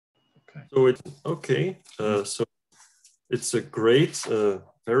So it's okay. So it's a great,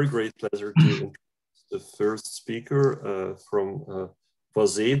 very great pleasure to introduce the first speaker from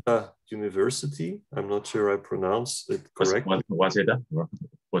Waseda University. I'm not sure I pronounced it correctly. Waseda?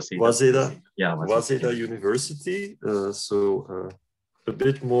 Waseda, Yeah, Waseda University. So a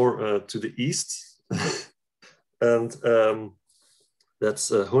bit more to the east. And that's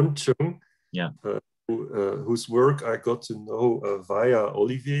Hun Chung. Yeah. Whose work I got to know via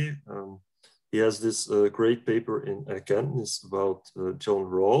Olivier. He has this great paper in Cantonese about John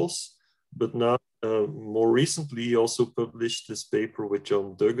Rawls, but now more recently he also published this paper with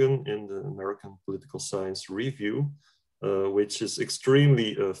John Duggan in the American Political Science Review, which is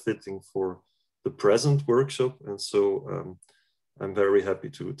extremely fitting for the present workshop. And so I'm very happy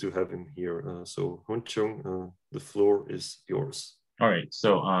to have him here. So Hun Chung, the floor is yours. All right,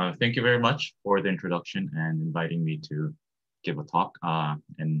 so thank you very much for the introduction and inviting me to give a talk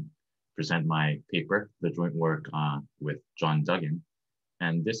and present my paper, the joint work with John Duggan.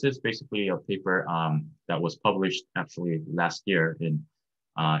 And this is basically a paper that was published actually last year in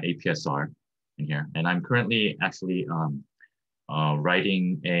APSR in here. And I'm currently actually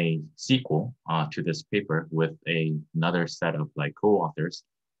writing a sequel to this paper with another set of like co-authors.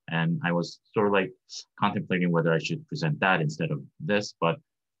 And I was sort of like contemplating whether I should present that instead of this, but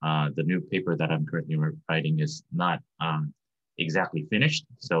the new paper that I'm currently writing is not exactly finished.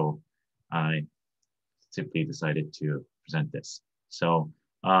 So I simply decided to present this. So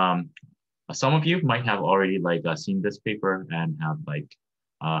some of you might have already like seen this paper and have like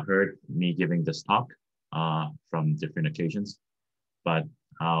heard me giving this talk from different occasions, but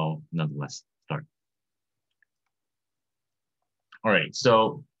I'll nonetheless start. All right,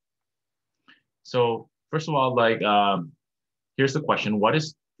 so first of all, like, here's the question: what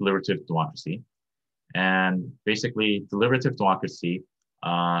is deliberative democracy? And basically, deliberative democracy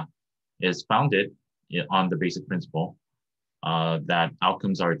is founded on the basic principle that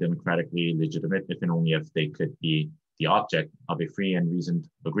outcomes are democratically legitimate if and only if they could be the object of a free and reasoned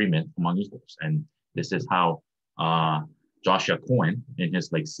agreement among equals. And this is how Joshua Cohen, in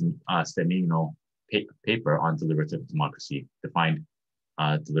his like seminal paper on deliberative democracy, defined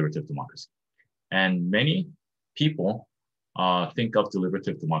deliberative democracy. And many people think of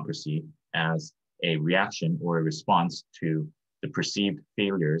deliberative democracy as a reaction or a response to the perceived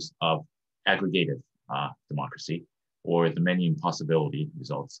failures of aggregative democracy, or the many impossibility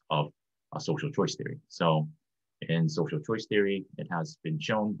results of social choice theory. So in social choice theory, it has been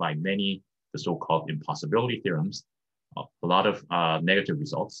shown by many, the so-called impossibility theorems, a lot of negative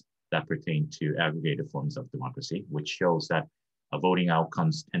results that pertain to aggregative forms of democracy, which shows that voting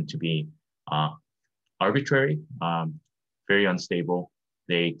outcomes tend to be arbitrary, very unstable.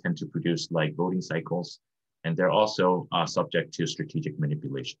 They tend to produce like voting cycles, and they're also subject to strategic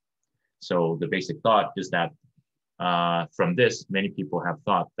manipulation. So the basic thought is that from this, many people have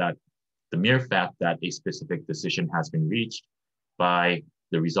thought that the mere fact that a specific decision has been reached by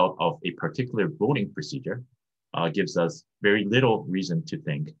the result of a particular voting procedure gives us very little reason to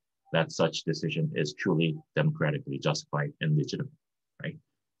think that such decision is truly democratically justified and legitimate, right?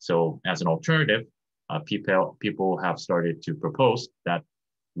 So as an alternative, people have started to propose that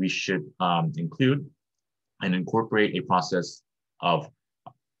we should include and incorporate a process of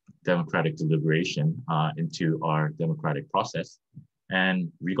democratic deliberation into our democratic process, and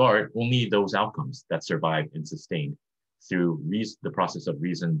regard only those outcomes that survive and sustain through the process of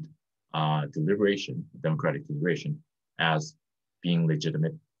reasoned deliberation, democratic deliberation, as being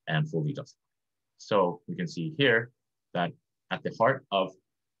legitimate and fully justified. So we can see here that at the heart of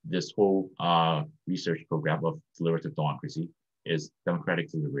this whole research program of deliberative democracy is democratic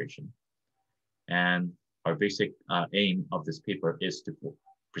deliberation. And our basic aim of this paper is to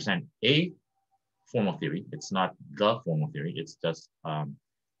present a formal theory. It's not the formal theory, it's just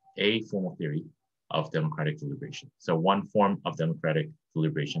a formal theory of democratic deliberation. So one form of democratic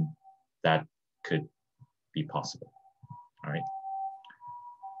deliberation that could be possible, all right?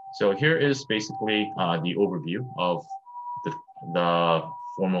 So here is basically the overview of the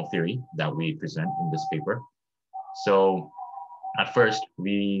formal theory that we present in this paper. So at first,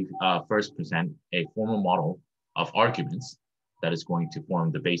 we first present a formal model of arguments that is going to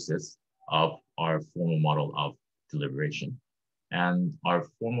form the basis of our formal model of deliberation. And our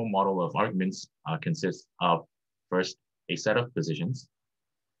formal model of arguments consists of, first, a set of positions,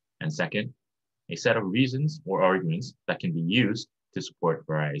 and second, a set of reasons or arguments that can be used to support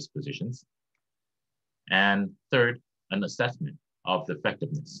various positions, and third, an assessment of the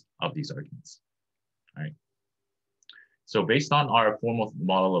effectiveness of these arguments. All right. So based on our formal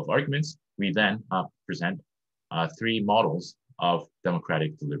model of arguments, we then present three models of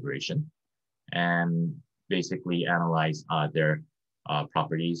democratic deliberation and basically analyze their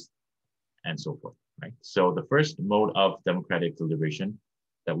properties and so forth, right? So the first mode of democratic deliberation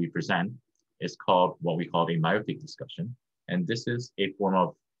that we present is called what we call a myopic discussion. And this is a form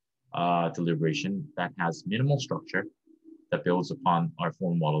of deliberation that has minimal structure that builds upon our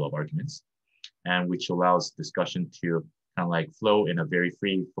formal model of arguments and which allows discussion to kind of like flow in a very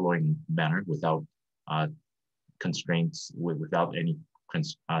free flowing manner without constraints, without any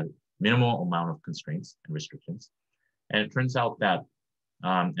minimal amount of constraints and restrictions. And it turns out that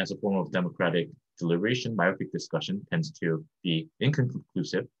as a form of democratic deliberation, myopic discussion tends to be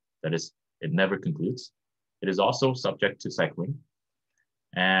inconclusive. That is, it never concludes. It is also subject to cycling.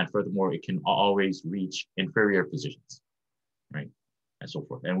 And furthermore, it can always reach inferior positions, right? And so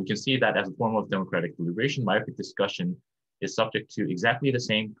forth. And we can see that as a form of democratic deliberation, myopic discussion is subject to exactly the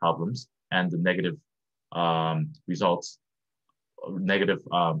same problems and the negative results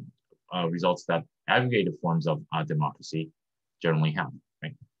that aggregated forms of democracy generally have,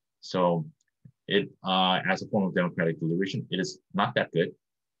 right? So it, as a form of democratic deliberation, it is not that good.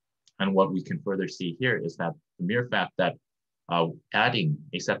 And what we can further see here is that the mere fact that adding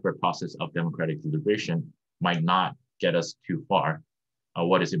a separate process of democratic deliberation might not get us too far.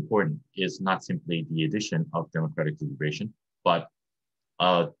 What is important is not simply the addition of democratic deliberation, but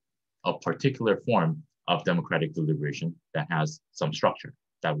a particular form of democratic deliberation that has some structure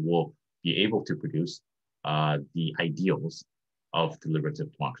that will be able to produce the ideals of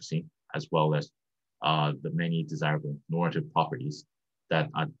deliberative democracy, as well as the many desirable normative properties that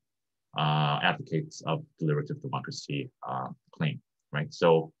advocates of deliberative democracy claim, right?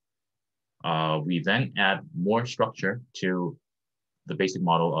 So we then add more structure to the basic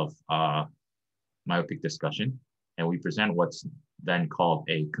model of myopic discussion, and we present what's then called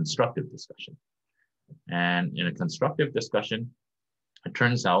a constructive discussion. And in a constructive discussion, it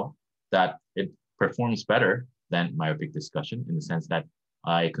turns out that it performs better than myopic discussion in the sense that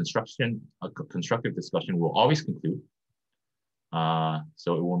a constructive discussion will always conclude.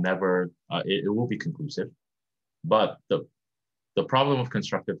 So it will never, it will be conclusive. But the problem of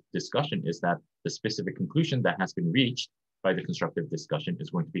constructive discussion is that the specific conclusion that has been reached by the constructive discussion is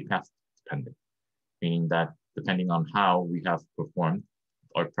going to be path dependent, meaning that depending on how we have performed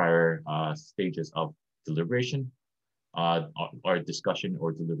our prior stages of deliberation, our discussion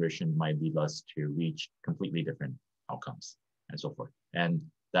or deliberation might lead us to reach completely different outcomes and so forth. And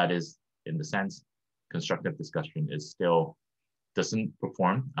that is, in the sense, constructive discussion is still doesn't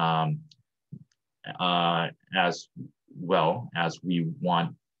perform as well as we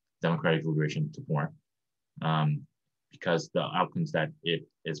want democratic deliberation to perform, because the outcomes that it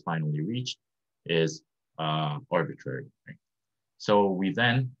is finally reached is arbitrary. Right? So we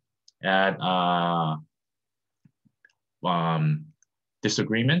then add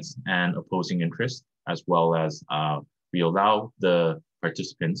disagreements and opposing interests, as well as we allow the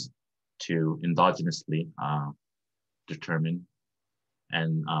participants to endogenously determine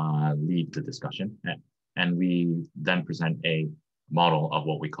and lead the discussion. And we then present a model of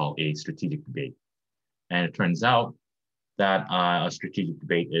what we call a strategic debate. And it turns out that a strategic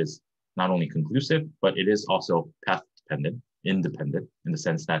debate is not only conclusive, but it is also path dependent, independent, in the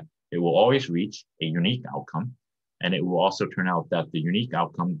sense that it will always reach a unique outcome. And it will also turn out that the unique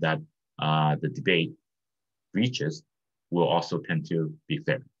outcome that the debate reaches will also tend to be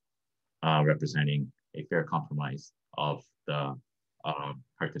fair, representing a fair compromise of the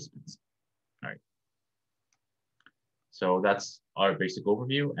participants. All right. So that's our basic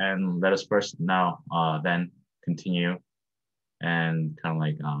overview. And let us first now then continue and kind of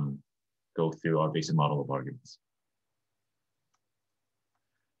like go through our basic model of arguments.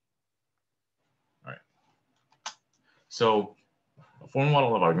 All right. So a formal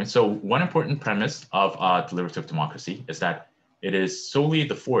model of arguments. So one important premise of deliberative democracy is that it is solely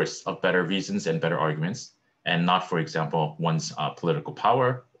the force of better reasons and better arguments, and not, for example, one's political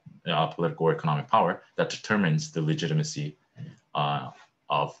power, political or economic power, that determines the legitimacy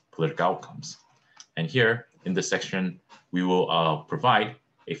of political outcomes. And here in this section, we will provide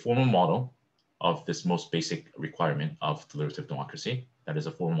a formal model of this most basic requirement of deliberative democracy, that is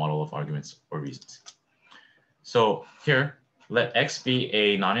a formal model of arguments or reasons. So here, let X be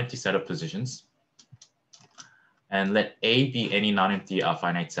a non-empty set of positions, and let A be any non-empty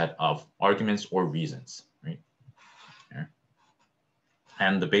finite set of arguments or reasons, right? Here.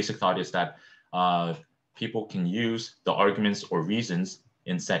 And the basic thought is that people can use the arguments or reasons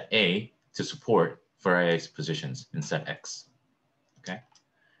in set A to support various positions in set X, okay?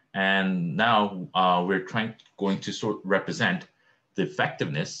 And now we're going to sort of represent the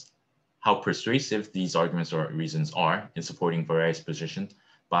effectiveness how persuasive these arguments or reasons are in supporting various positions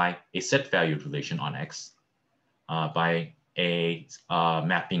by a set value relation on X, by a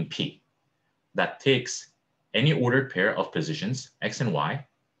mapping P that takes any ordered pair of positions, X and Y,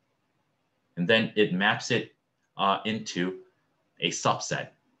 and then it maps it into a subset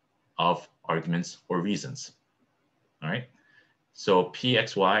of arguments or reasons. All right. So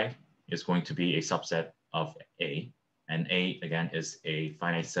PXY is going to be a subset of A, and A, again, is a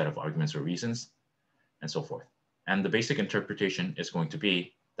finite set of arguments or reasons, and so forth. And the basic interpretation is going to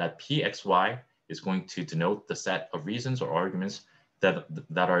be that PXY is going to denote the set of reasons or arguments that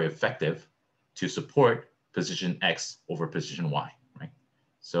are effective to support position X over position Y, right?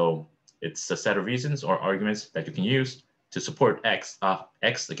 So it's a set of reasons or arguments that you can use to support X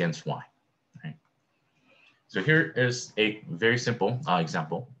against Y, right? So here is a very simple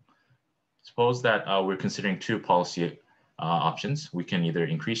example. Suppose that we're considering two policy options. We can either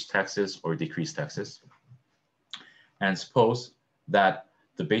increase taxes or decrease taxes. And suppose that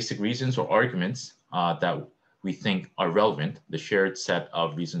the basic reasons or arguments that we think are relevant, the shared set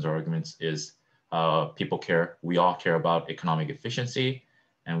of reasons or arguments is we all care about economic efficiency,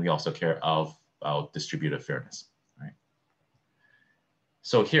 and we also care about distributive fairness, right?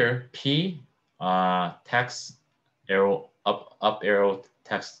 So here, P, tax arrow, up arrow,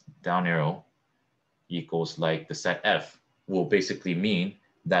 tax down arrow equals like the set F will basically mean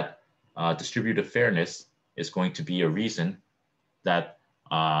that distributive fairness is going to be a reason that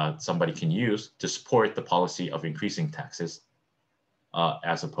somebody can use to support the policy of increasing taxes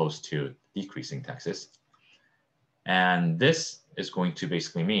as opposed to decreasing taxes. And this is going to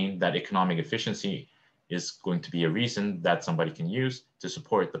basically mean that economic efficiency is going to be a reason that somebody can use to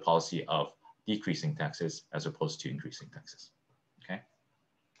support the policy of decreasing taxes as opposed to increasing taxes, okay?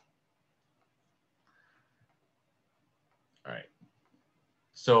 All right,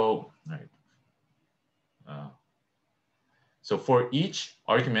 so, all right. So for each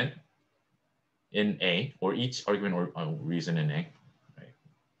argument in A, or each argument or reason in A, right,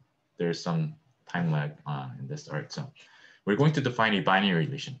 there's some time lag in this. All right, so we're going to define a binary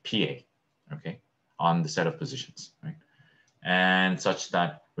relation, PA, okay, on the set of positions, right? And such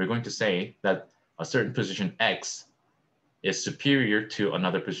that we're going to say that a certain position X is superior to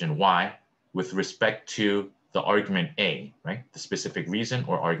another position Y with respect to the argument A, right? The specific reason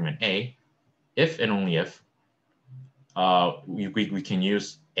or argument A, if and only if we can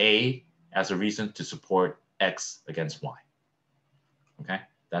use A as a reason to support X against Y, okay?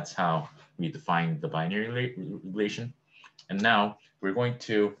 That's how we define the binary relation. And now we're going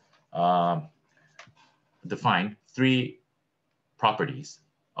to define three properties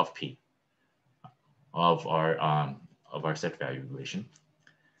of P, of our set value relation.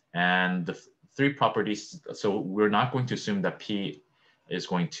 And the three properties, so we're not going to assume that P is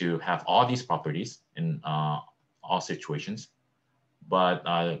going to have all these properties in all situations, but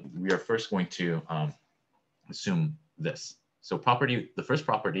we are first going to assume this. So the first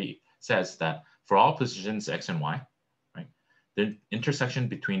property says that for all positions X and Y, right, the intersection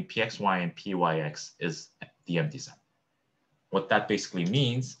between PXY and PYX is the empty set. What that basically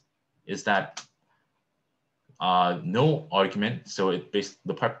means is that no argument, so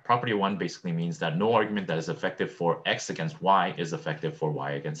the property one basically means that no argument that is effective for X against Y is effective for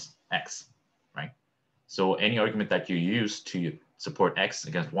Y against X, right? So any argument that you use to support X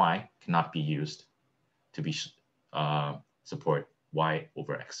against Y cannot be used to be support Y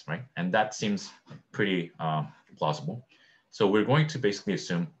over X, right? And that seems pretty plausible. So we're going to basically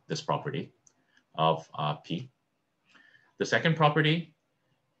assume this property of P. The second property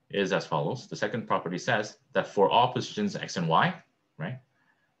is as follows. The second property says that for all positions X and Y, right,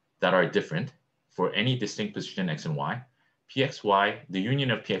 that are different, for any distinct position X and Y, PXY, the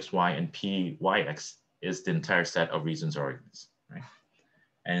union of PXY and PYX is the entire set of reasons or arguments, right?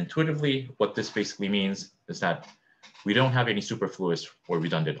 And intuitively, what this basically means is that we don't have any superfluous or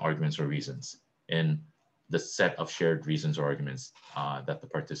redundant arguments or reasons in the set of shared reasons or arguments that the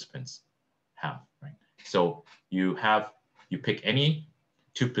participants have, right? So you pick any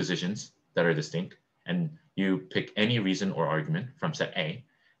two positions that are distinct, and you pick any reason or argument from set A,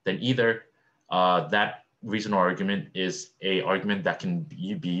 then either that reason or argument is a argument that can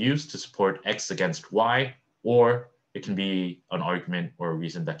be used to support X against Y, or it can be an argument or a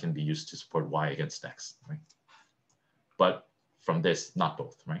reason that can be used to support Y against X, right? But from this, not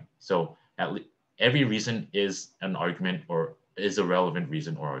both, right? So every reason is an argument or is a relevant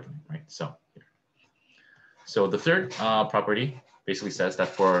reason or argument, right? So the third property basically says that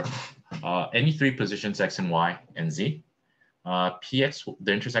for any three positions X and Y and Z, the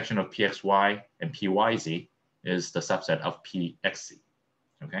intersection of PXY and PYZ is the subset of PXZ,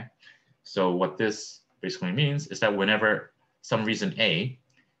 okay? So what this basically means is that whenever some reason A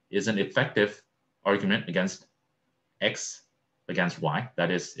is an effective argument against X against Y,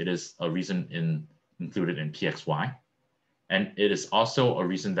 that is, it is a reason included in PXY, and it is also a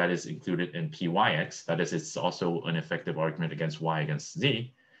reason that is included in PYX, that is, it's also an effective argument against Y against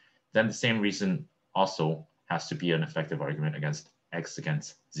Z, then the same reason also has to be an effective argument against X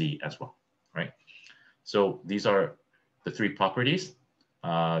against Z as well, right? So these are the three properties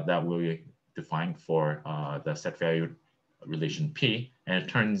that we defined for the set value relation P. And it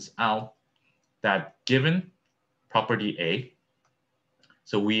turns out that given property A,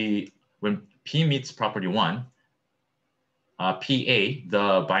 so when P meets property 1, PA,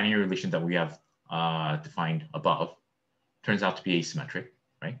 the binary relation that we have defined above, turns out to be asymmetric,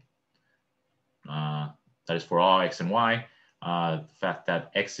 right? That is for all X and Y. The fact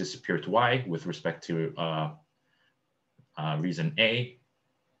that X is superior to Y with respect to reason A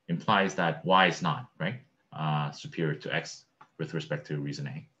implies that Y is not, right? Superior to X with respect to reason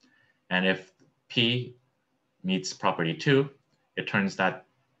A. And if P meets property 2, it turns that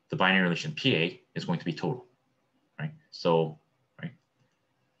the binary relation PA is going to be total, right? So, right.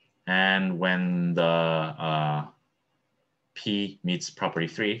 And when the P meets property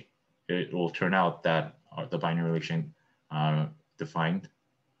 3, it will turn out that the binary relation defined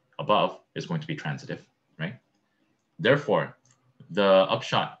above is going to be transitive, right? Therefore, the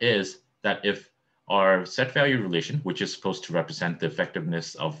upshot is that if our set value relation, which is supposed to represent the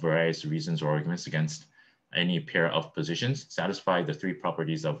effectiveness of various reasons or arguments against any pair of positions, satisfy the three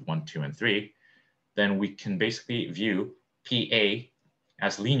properties of 1, 2, and 3, then we can basically view PA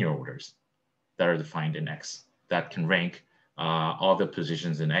as linear orders that are defined in X that can rank all the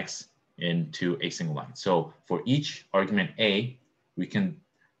positions in X into a single line. So for each argument A, we can,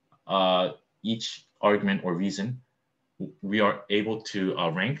 each argument or reason, we are able to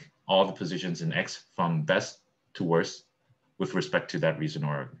rank all the positions in X from best to worst with respect to that reason or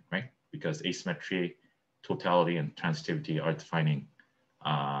argument, right? Because asymmetry, totality, and transitivity are defining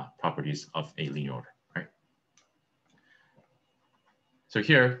properties of a linear order, right? So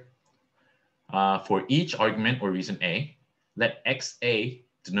here, for each argument or reason A, let XA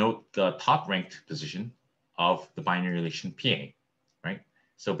denote the top ranked position of the binary relation PA, right?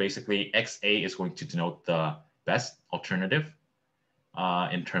 So basically XA is going to denote the best alternative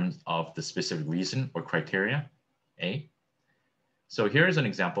in terms of the specific reason or criteria A. So here is an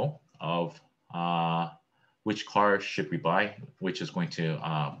example of which car should we buy, which is going to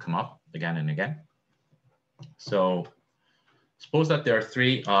come up again and again. So suppose that there are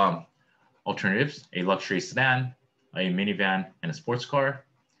three alternatives: a luxury sedan, a minivan, and a sports car.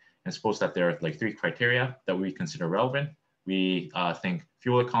 And suppose that there are like three criteria that we consider relevant. We think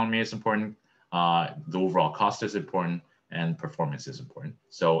fuel economy is important, the overall cost is important, and performance is important.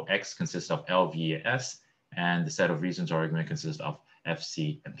 So X consists of L, V, S, and the set of reasons or argument consists of F,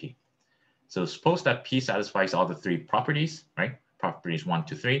 C, and P. So suppose that P satisfies all the three properties, right? Properties 1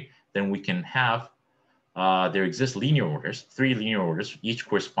 to 3, then we can have, there exist linear orders, three linear orders, each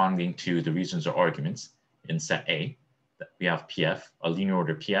corresponding to the reasons or arguments in set A. We have PF, a linear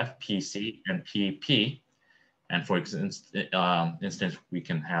order PF, PC, and PP. And for instance, we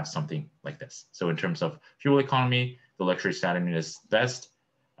can have something like this. So in terms of fuel economy, the luxury sedan is best,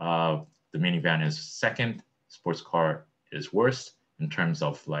 the minivan is second, sports car is worst. In terms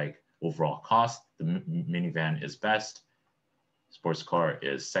of like overall cost, the minivan is best, sports car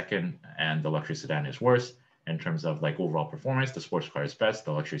is second, and the luxury sedan is worst. In terms of like overall performance, the sports car is best,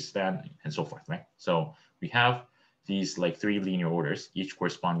 the luxury sedan, and so forth, right? So we have these like three linear orders, each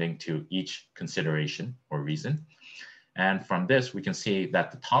corresponding to each consideration or reason. And from this, we can see that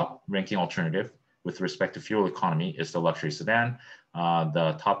the top ranking alternative with respect to fuel economy is the luxury sedan.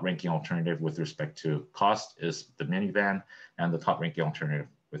 The top ranking alternative with respect to cost is the minivan, and the top ranking alternative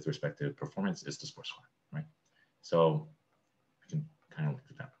with respect to performance is the sports car, right? So we can kind of look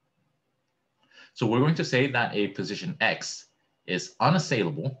at that. So we're going to say that a position X is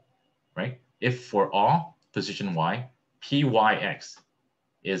unassailable, right? If for all position Y, PYX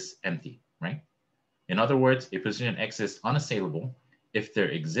is empty, right? In other words, a position X is unassailable if there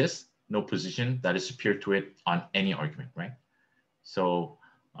exists no position that is superior to it on any argument, right? So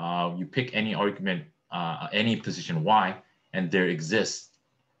you pick any argument, any position Y, and there exists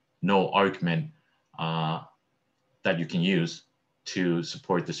no argument that you can use to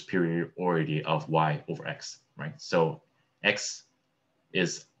support the superiority of Y over X, right? So X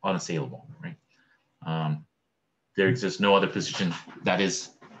is unassailable, right? There exists no other position that is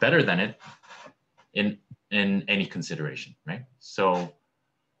better than it in any consideration, right? So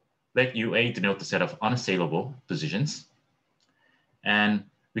let UA denote the set of unassailable positions. And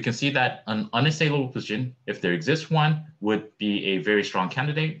we can see that an unassailable position, if there exists one, would be a very strong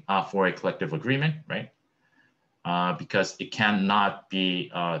candidate for a collective agreement, right? Because it cannot be,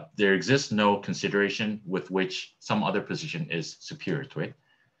 there exists no consideration with which some other position is superior to it.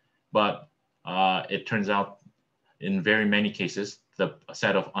 But it turns out in very many cases, the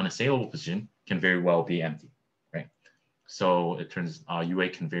set of unassailable position can very well be empty, right? So it turns UA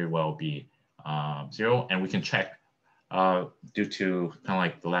can very well be 0, and we can check due to kind of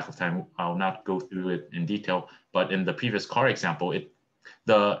like the lack of time. I'll not go through it in detail, but in the previous car example, it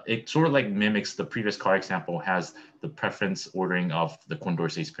sort of like mimics the previous car example, has the preference ordering of the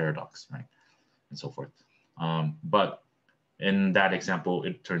Condorcet's paradox, right? And so forth. But in that example,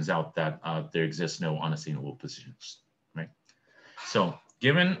 it turns out that there exists no unassailable positions, right? So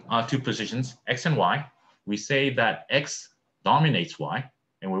given two positions, X and Y, we say that X dominates Y,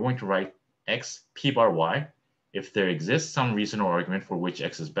 and we're going to write X P bar Y if there exists some reason or argument for which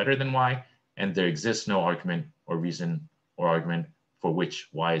X is better than Y, and there exists no argument or reason or argument for which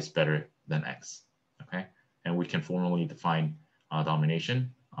Y is better than X, okay? And we can formally define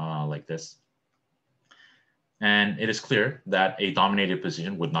domination like this. And it is clear that a dominated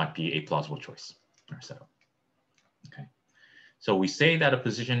position would not be a plausible choice in our setup, okay? So we say that a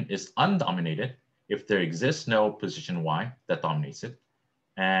position is undominated if there exists no position Y that dominates it,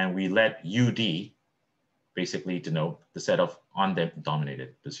 and we let UD basically denote the set of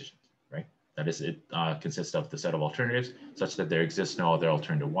undominated positions, right? That is, it consists of the set of alternatives such that there exists no other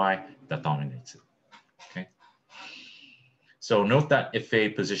alternative Y that dominates it, okay? So note that if a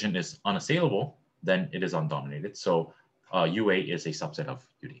position is unassailable, then it is undominated. So UA is a subset of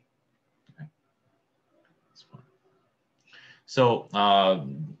UD, okay? So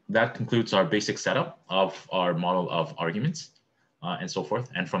that concludes our basic setup of our model of arguments and so forth.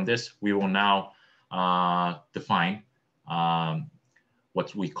 And from this, we will now define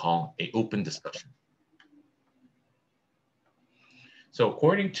what we call an open discussion. So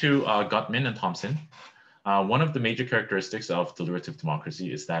according to Gottman and Thompson, one of the major characteristics of deliberative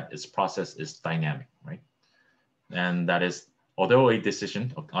democracy is that its process is dynamic, right? And that is, although a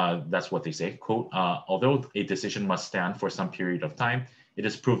decision, that's what they say, quote, although a decision must stand for some period of time, it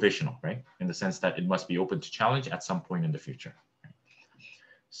is provisional, right? In the sense that it must be open to challenge at some point in the future. Right?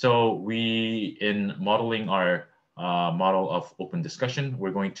 So we, in modeling our model of open discussion,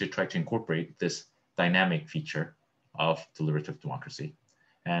 we're going to try to incorporate this dynamic feature of deliberative democracy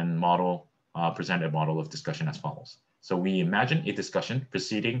and present a model of discussion as follows. So we imagine a discussion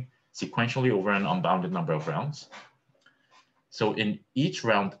proceeding sequentially over an unbounded number of rounds. So in each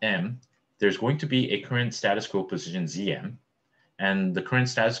round M, there's going to be a current status quo position ZM, and the current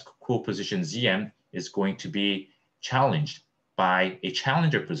status quo position ZM is going to be challenged by a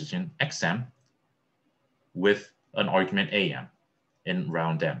challenger position XM with an argument AM in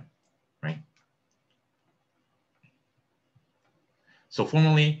round M, right? So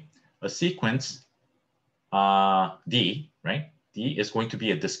formally, a sequence D, right? D is going to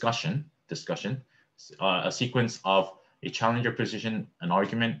be a discussion, a sequence of a challenger position, an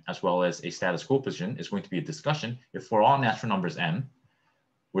argument, as well as a status quo position is going to be a discussion. If for all natural numbers M,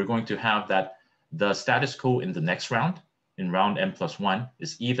 we're going to have that the status quo in the next round, in round M plus 1,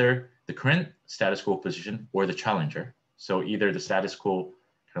 is either the current status quo position or the challenger. So either the status quo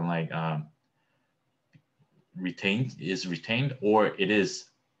kind of like retained, or it is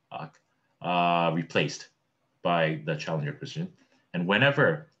replaced by the challenger position. And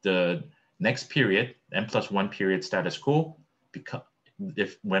whenever the next period, M plus 1 period status quo,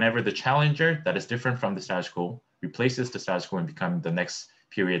 whenever the challenger that is different from the status quo replaces the status quo and becomes the next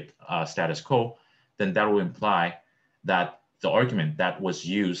period status quo, then that will imply that the argument that was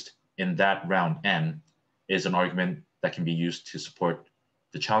used in that round M is an argument that can be used to support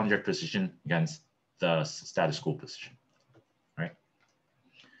the challenger position against the status quo position, right?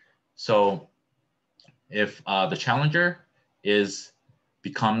 So if the challenger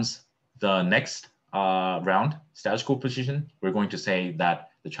becomes the next round status quo position, we're going to say that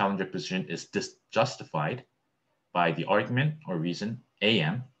the challenger position is justified by the argument or reason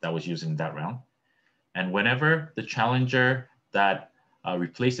AM that was used in that round. And whenever the challenger that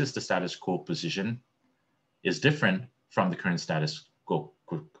replaces the status quo position is different from the current status quo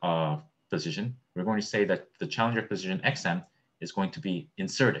position, we're going to say that the challenger position XM is going to be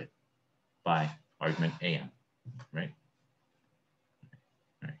inserted by argument AM, right?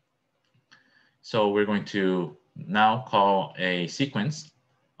 So we're going to now call a sequence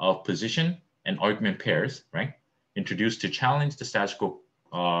of position and argument pairs, right, introduced to challenge the status quo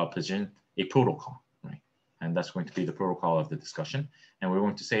position, a protocol, right? And that's going to be the protocol of the discussion. And we're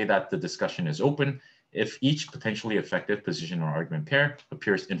going to say that the discussion is open if each potentially effective position or argument pair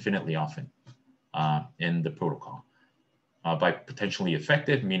appears infinitely often in the protocol. By potentially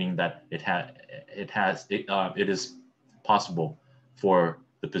effective, meaning that it is possible for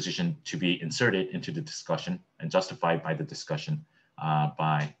the position to be inserted into the discussion and justified by the discussion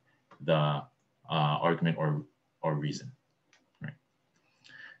by the argument or reason. Right.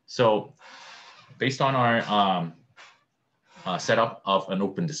 So based on our setup of an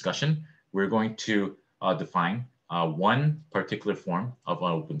open discussion, we're going to define one particular form of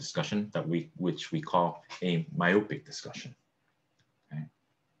an open discussion which we call a myopic discussion. Okay.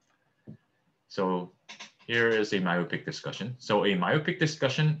 So here is a myopic discussion. So a myopic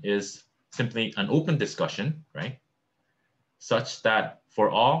discussion is simply an open discussion, right? Such that for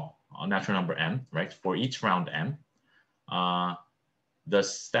all natural number m, right, for each round m, the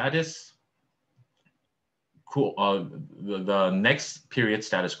status quo, the next period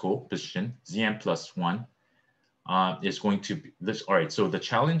status quo position, Zm plus 1, is going to be this. All right, so the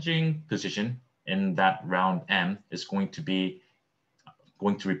challenging position in that round m is going to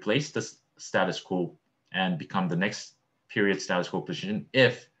replace the status quo and become the next period status quo position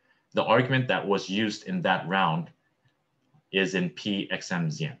if the argument that was used in that round is in P xm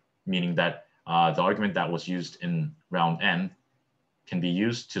Zm, meaning that the argument that was used in round n can be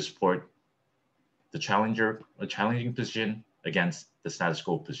used to support the challenging position against the status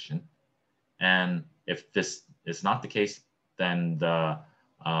quo position. And if this is not the case, then the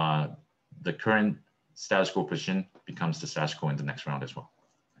current status quo position becomes the status quo in the next round as well.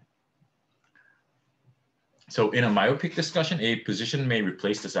 So in a myopic discussion, a position may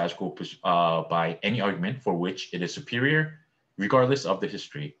replace the status quo by any argument for which it is superior, regardless of the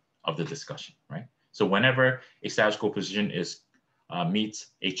history of the discussion, right? So whenever a status quo position meets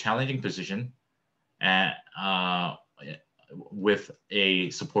a challenging position with a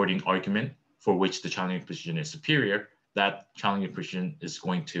supporting argument for which the challenging position is superior, that challenging position is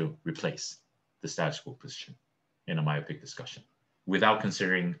going to replace the status quo position in a myopic discussion without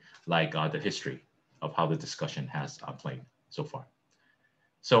considering like the history of how the discussion has played so far.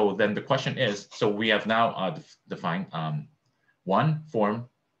 So then the question is, so we have now defined one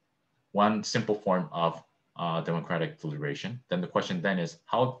simple form of democratic deliberation. Then the question then is,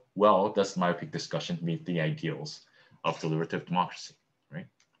 how well does myopic discussion meet the ideals of deliberative democracy, right?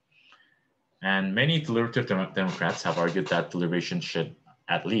 And many deliberative Democrats have argued that deliberation should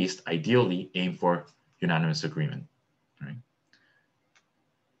at least ideally aim for unanimous agreement, right?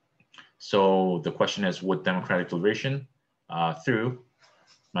 So the question is, would democratic deliberation through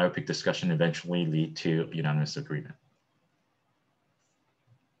myopic discussion eventually lead to unanimous agreement?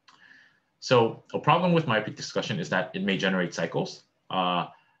 So a problem with myopic discussion is that it may generate cycles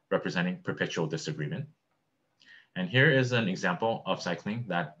representing perpetual disagreement. And here is an example of cycling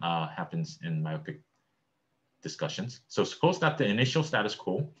that happens in myopic discussions. So suppose that the initial status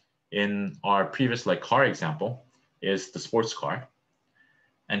quo in our previous like car example is the sports car.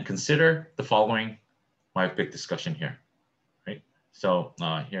 And consider the following myopic discussion here, right? So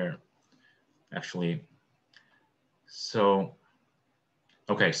here, actually, so,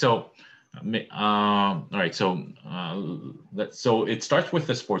 okay, so, all right, so, so it starts with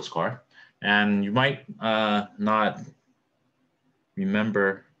the sports car, and you might not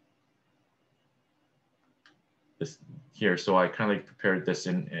remember this here, so I kind of like prepared this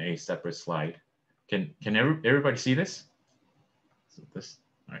in a separate slide. Can everybody see this? So this.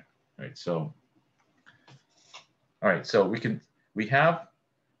 All right, so we have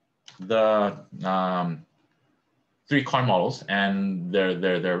the 3 car models and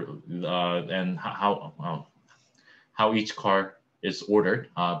and how each car is ordered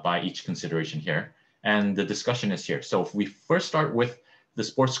by each consideration here, and the discussion is here. So if we first start with the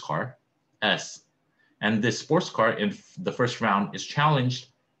sports car S, and this sports car in the first round is challenged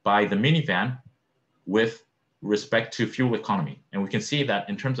by the minivan with respect to fuel economy. And we can see that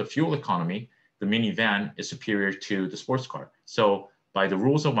in terms of fuel economy, the minivan is superior to the sports car. So by the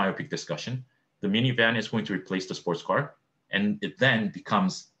rules of myopic discussion, the minivan is going to replace the sports car, and it then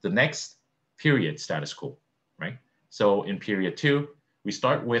becomes the next period status quo, right? So in period 2, we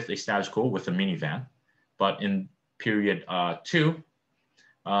start with a status quo with a minivan, but in period 2,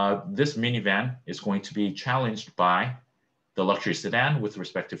 this minivan is going to be challenged by the luxury sedan with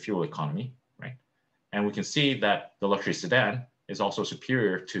respect to fuel economy, right? And we can see that the luxury sedan is also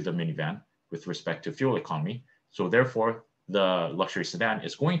superior to the minivan with respect to fuel economy. So therefore, the luxury sedan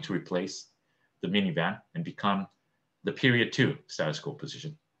is going to replace the minivan and become the period 2 status quo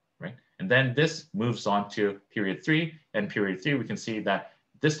position, right? And then this moves on to period 3. And period 3, we can see that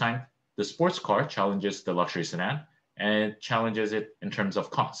this time the sports car challenges the luxury sedan and it challenges it in terms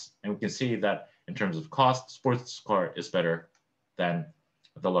of cost. And we can see that in terms of cost, sports car is better than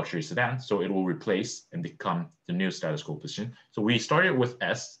the luxury sedan. So it will replace and become the new status quo position. So we started with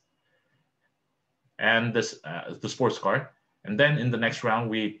S and this the sports car. And then in the next round,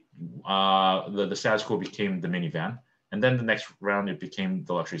 the status quo became the minivan. And then the next round, it became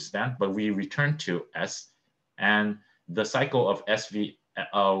the luxury sedan. But we returned to S, and the cycle of SV,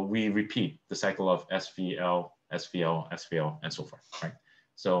 we repeat the cycle of SVL, SVL, SVL, and so forth, right?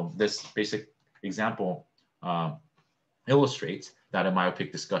 So this basic example illustrates that a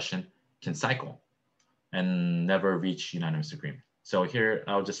myopic discussion can cycle and never reach unanimous agreement. So here,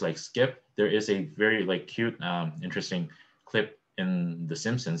 I'll just like skip. There is a very like cute, interesting clip in The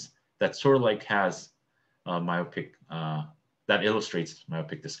Simpsons that sort of like has myopic, that illustrates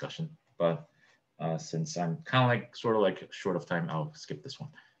myopic discussion. But since I'm kind of like sort of like short of time, I'll skip this one.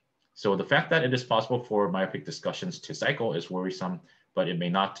 So the fact that it is possible for myopic discussions to cycle is worrisome, but it may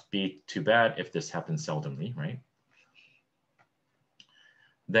not be too bad if this happens seldomly, right?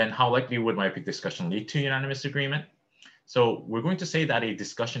 Then how likely would myopic discussion lead to unanimous agreement? So we're going to say that a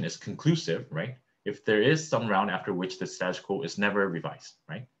discussion is conclusive, right? If there is some round after which the status quo is never revised,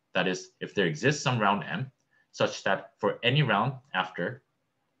 right? That is, if there exists some round M such that for any round after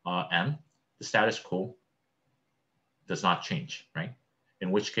M, the status quo does not change, right?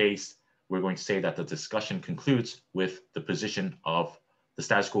 In which case, we're going to say that the discussion concludes with the position of the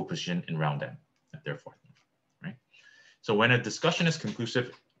status quo position in round M, therefore, right? So when a discussion is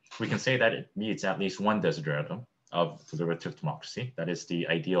conclusive, we can say that it meets at least one desideratum of deliberative democracy. That is the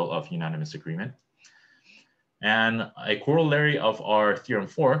ideal of unanimous agreement. And a corollary of our theorem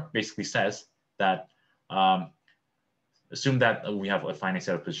 4 basically says that assume that we have a finite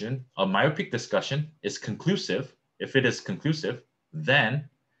set of positions. A myopic discussion is conclusive. If it is conclusive, then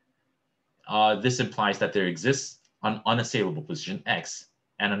this implies that there exists an unassailable position X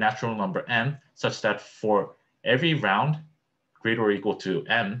and a natural number M such that for every round greater or equal to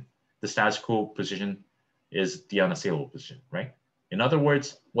M, the status quo position is the unassailable position, right? In other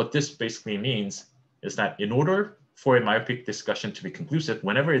words, what this basically means is that in order for a myopic discussion to be conclusive,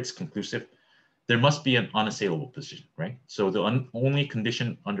 whenever it's conclusive, there must be an unassailable position, right? So the only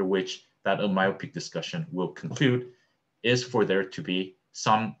condition under which that a myopic discussion will conclude is for there to be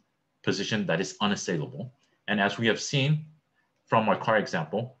some position that is unassailable. And as we have seen from our car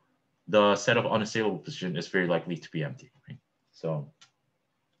example, the set of unassailable position is very likely to be empty, right? So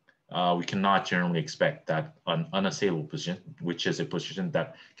we cannot generally expect that an unassailable position, which is a position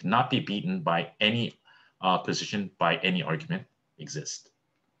that cannot be beaten by any position by any argument, exists.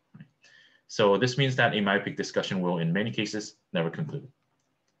 Right? So this means that a myopic discussion will, in many cases, never conclude.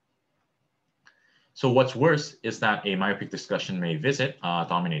 So what's worse is that a myopic discussion may visit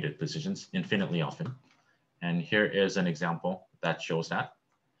dominated positions infinitely often. And here is an example that shows that.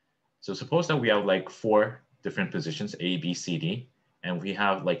 So suppose that we have like 4 different positions, A, B, C, D, and we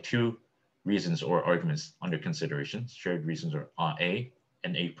have like 2 reasons or arguments under consideration. Shared reasons are A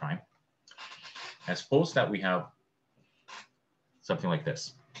and A prime. And suppose that we have something like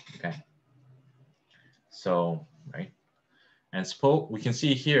this, okay? So, right? And suppose we can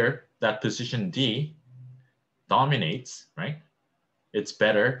see here that position D dominates, right? It's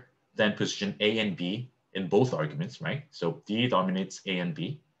better than position A and B in both arguments, right? So D dominates A and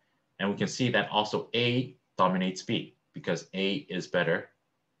B. And we can see that also A dominates B because A is better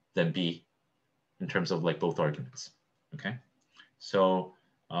than B in terms of like both arguments, okay? So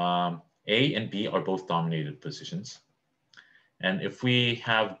A and B are both dominated positions. And if we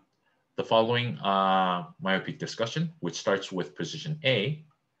have the following myopic discussion, which starts with position A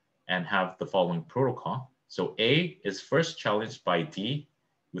and have the following protocol. So A is first challenged by D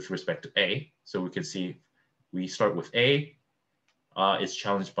with respect to A. So we can see we start with A, it's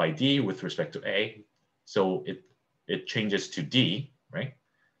challenged by D with respect to A. So it changes to D, right?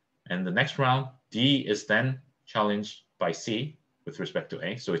 And the next round, D is then challenged by C with respect to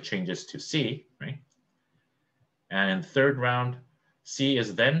A. So it changes to C, right? And in the third round, C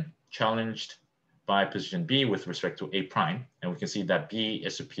is then challenged by position B with respect to A prime. And we can see that B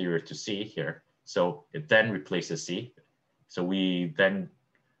is superior to C here. So it then replaces C. So we then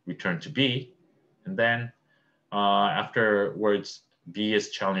return to B. And then afterwards, B is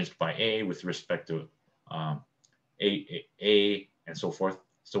challenged by A with respect to A and so forth.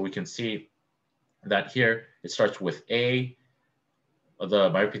 So we can see that here it starts with A.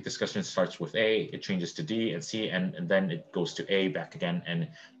 The myopic discussion starts with A, it changes to D and C, and then it goes to A back again, and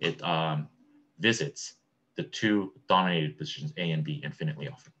it visits the 2 dominated positions, A and B, infinitely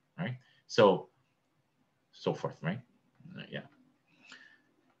often, right? So forth, right? Yeah.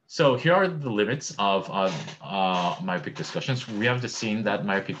 So here are the limits of myopic discussions. We have just seen that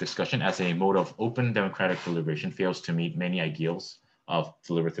myopic discussion as a mode of open democratic deliberation fails to meet many ideals of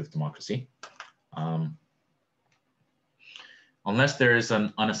deliberative democracy. Unless there is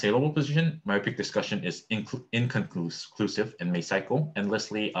an unassailable position, myopic discussion is inconclusive and may cycle,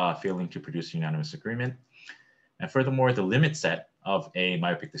 endlessly failing to produce unanimous agreement. And furthermore, the limit set of a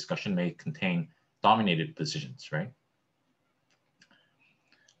myopic discussion may contain dominated positions, right?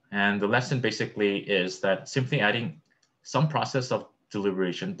 And the lesson basically is that simply adding some process of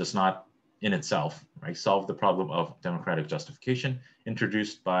deliberation does not in itself, right, solve the problem of democratic justification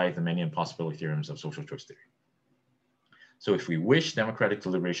introduced by the many impossibility theorems of social choice theory. So if we wish democratic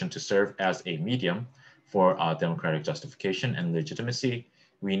deliberation to serve as a medium for democratic justification and legitimacy,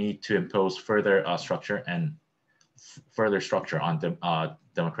 we need to impose further structure on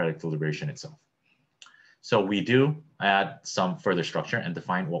democratic deliberation itself. So we do add some further structure and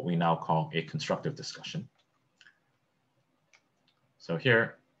define what we now call a constructive discussion. So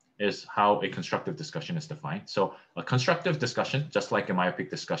here is how a constructive discussion is defined. So a constructive discussion, just like a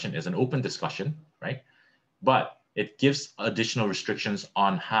myopic discussion, is an open discussion, right? But it gives additional restrictions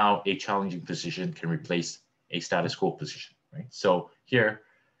on how a challenging position can replace a status quo position, right? So here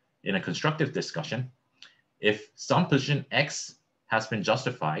in a constructive discussion, if some position X has been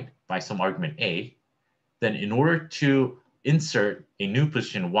justified by some argument A, then in order to insert a new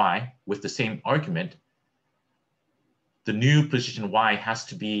position Y with the same argument, the new position Y has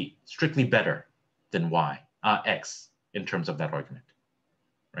to be strictly better than X in terms of that argument,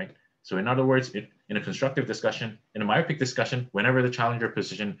 right? So in other words, in a constructive discussion, in a myopic discussion, whenever the challenger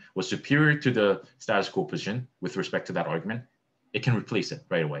position was superior to the status quo position with respect to that argument, it can replace it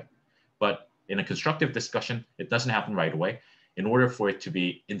right away. But in a constructive discussion, it doesn't happen right away. In order for it to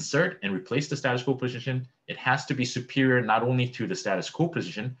be insert and replace the status quo position, it has to be superior not only to the status quo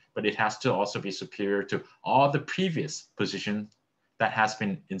position, but it has to also be superior to all the previous position that has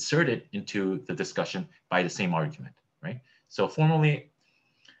been inserted into the discussion by the same argument, right? So formally,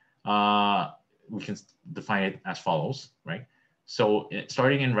 we can define it as follows, right? So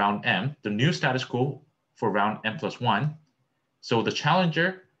starting in round M, the new status quo for round M+1, so the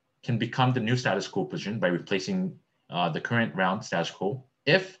challenger can become the new status quo position by replacing the current round status quo.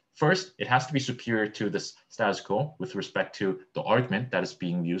 If first, it has to be superior to this status quo with respect to the argument that is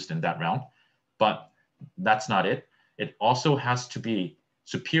being used in that round, but that's not it. It also has to be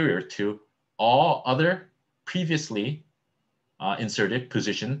superior to all other previously inserted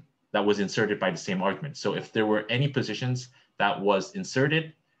position that was inserted by the same argument. So if there were any positions that was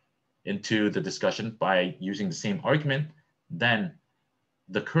inserted into the discussion by using the same argument, then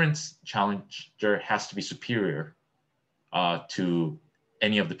the current challenger has to be superior to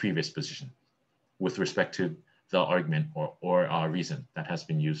any of the previous position with respect to the argument or reason that has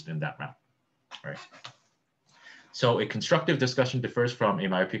been used in that round, right? So a constructive discussion differs from a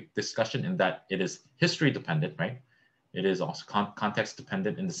myopic discussion in that it is history dependent, right? It is also context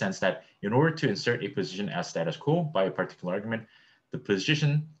dependent in the sense that in order to insert a position as status quo by a particular argument, the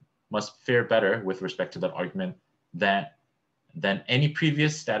position must fare better with respect to that argument than any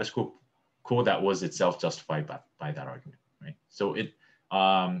previous status quo that was itself justified by that argument, right? So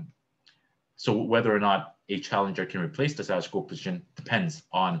so whether or not a challenger can replace the status quo position depends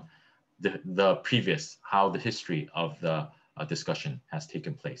on the previous, how the history of the discussion has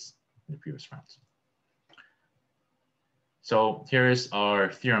taken place in the previous rounds. So here is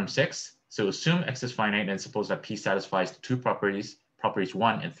our theorem 6. So assume X is finite and suppose that P satisfies the two properties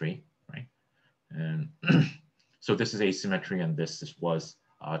 1 and 3, right? And so this is asymmetry and this was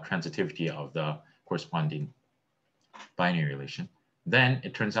transitivity of the corresponding binary relation. Then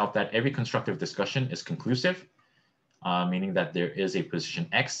it turns out that every constructive discussion is conclusive, meaning that there is a position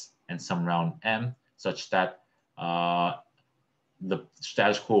X and some round M such that the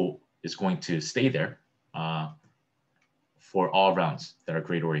status quo is going to stay there for all rounds that are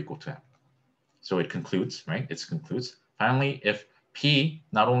greater or equal to M. So it concludes, right? It concludes. Finally, if P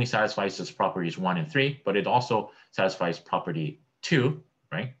not only satisfies its properties 1 and 3, but it also satisfies property 2,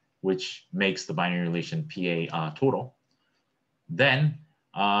 right? Which makes the binary relation PA total, then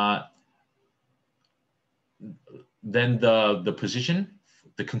the position,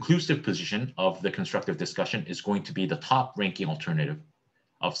 the conclusive position of the constructive discussion is going to be the top ranking alternative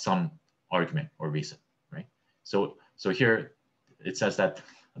of some argument or reason, right? So here it says that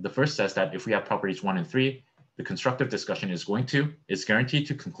the first says that if we have properties 1 and 3, the constructive discussion is guaranteed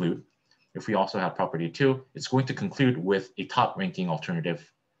to conclude. If we also have property 2, it's going to conclude with a top ranking alternative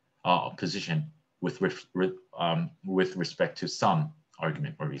position with respect to some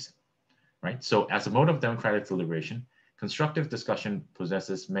argument or reason, right? So as a mode of democratic deliberation, constructive discussion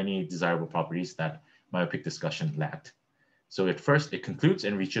possesses many desirable properties that myopic discussion lacked. So at first, it concludes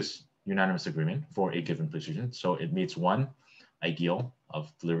and reaches unanimous agreement for a given position. So it meets one ideal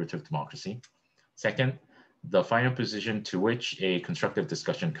of deliberative democracy. Second, the final position to which a constructive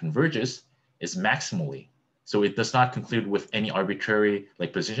discussion converges is maximally. So it does not conclude with any arbitrary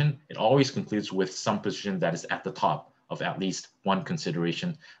position. It always concludes with some position that is at the top of at least one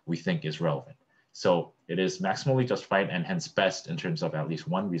consideration we think is relevant. So it is maximally justified and hence best in terms of at least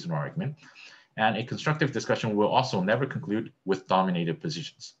one reasonable argument. And a constructive discussion will also never conclude with dominated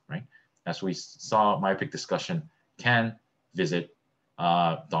positions, right? As we saw, myopic discussion can visit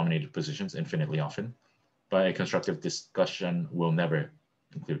dominated positions infinitely often, but a constructive discussion will never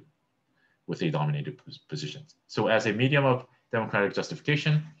conclude with a dominated position. So as a medium of democratic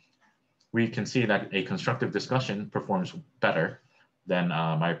justification, we can see that a constructive discussion performs better than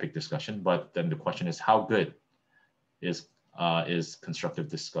myopic discussion, but then the question is how good is constructive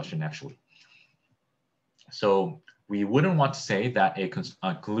discussion actually? So we wouldn't want to say that a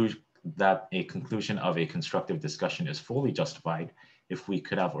conclusion of a constructive discussion is fully justified if we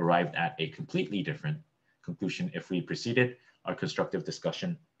could have arrived at a completely different conclusion if we proceeded our constructive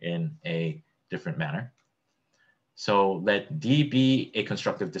discussion in a different manner. So let D be a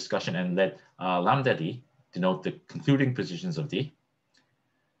constructive discussion and let lambda D denote the concluding positions of D.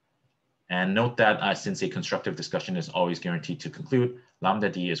 And note that since a constructive discussion is always guaranteed to conclude, lambda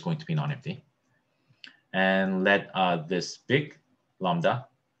D is going to be non-empty. And let this big lambda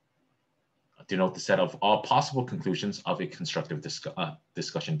denote the set of all possible conclusions of a constructive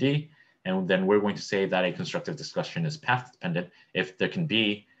discussion D. And then we're going to say that a constructive discussion is path dependent if there can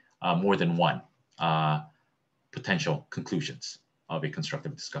be more than one potential conclusions of a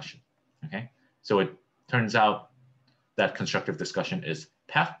constructive discussion, okay? So it turns out that constructive discussion is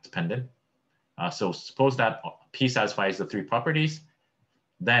path dependent. So suppose that P satisfies the three properties,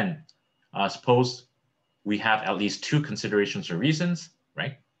 then suppose we have at least two considerations or reasons,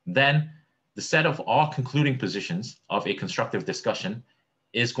 right? Then the set of all concluding positions of a constructive discussion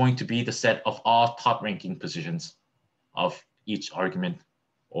is going to be the set of all top ranking positions of each argument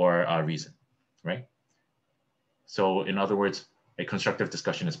or reason, right? So in other words, a constructive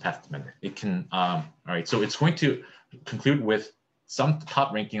discussion is path dependent. It can, all right, so it's going to conclude with some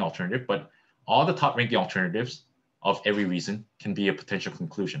top ranking alternative, but all the top ranking alternatives of every reason can be a potential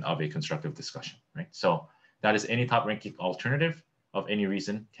conclusion of a constructive discussion, right? So that is any top ranking alternative of any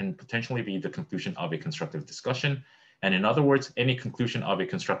reason can potentially be the conclusion of a constructive discussion. And in other words, any conclusion of a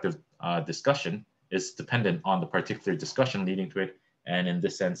constructive discussion is dependent on the particular discussion leading to it. And in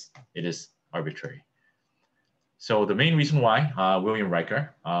this sense, it is arbitrary. So the main reason why William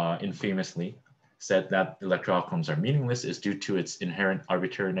Riker infamously said that electoral outcomes are meaningless is due to its inherent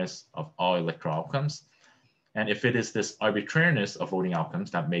arbitrariness of all electoral outcomes. And if it is this arbitrariness of voting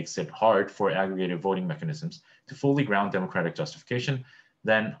outcomes that makes it hard for aggregated voting mechanisms to fully ground democratic justification,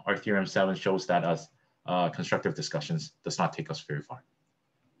 then our theorem 7 shows that as constructive discussions does not take us very far.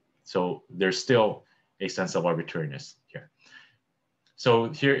 So there's still a sense of arbitrariness here. So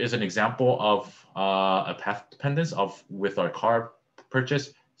here is an example of a path dependence with our car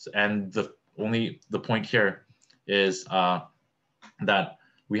purchase. And the point here is that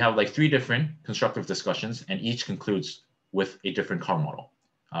we have like 3 different constructive discussions and each concludes with a different car model,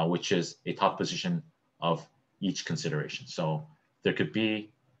 which is a top position of each consideration. So there could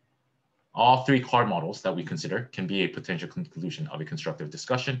be all 3 car models that we consider can be a potential conclusion of a constructive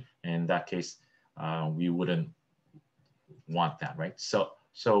discussion. And in that case, we wouldn't want that, right? So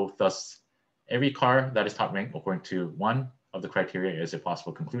thus, every car that is top ranked according to one of the criteria is a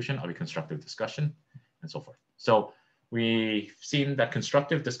possible conclusion of a constructive discussion and so forth. So we've seen that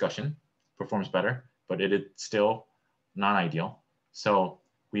constructive discussion performs better, but it is still non-ideal. So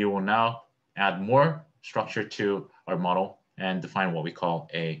we will now add more structure to our model and define what we call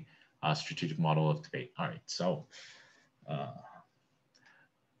a strategic model of debate. All right,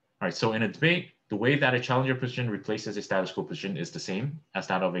 so in a debate, the way that a challenger position replaces a status quo position is the same as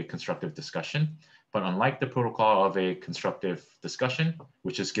that of a constructive discussion. But unlike the protocol of a constructive discussion,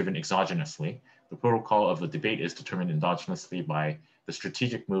 which is given exogenously, the protocol of the debate is determined endogenously by the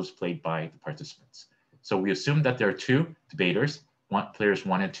strategic moves played by the participants. So we assume that there are 2 debaters, players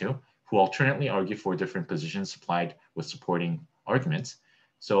 1 and 2, who alternately argue for different positions supplied with supporting arguments.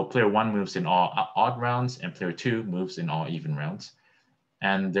 So player 1 moves in all odd rounds and player 2 moves in all even rounds.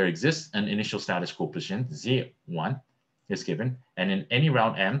 And there exists an initial status quo position, Z1 is given. And in any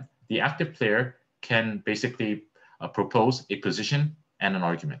round M, the active player can basically propose a position and an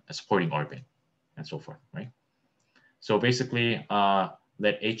argument, a supporting argument, and so forth, right? So basically,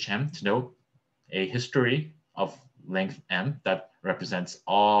 let HM denote a history of length M that represents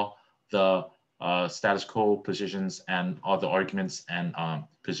all the status quo positions and all the arguments and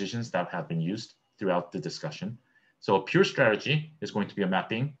positions that have been used throughout the discussion. So a pure strategy is going to be a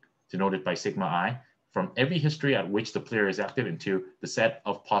mapping denoted by sigma I from every history at which the player is active into the set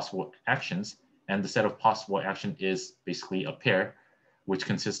of possible actions. And the set of possible action is basically a pair, which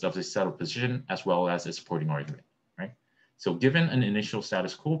consists of a set of position as well as a supporting argument, right? So given an initial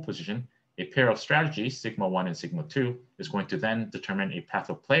status quo position, a pair of strategies, sigma 1 and sigma 2, is going to then determine a path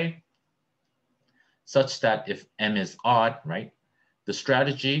of play such that if M is odd, right, the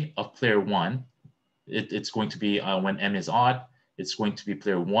strategy of player 1, it's going to be, when M is odd, it's going to be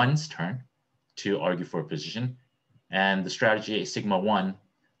player 1's turn to argue for a position. And the strategy sigma 1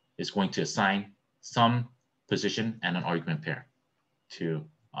 is going to assign some position and an argument pair to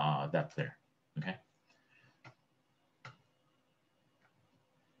that player, okay?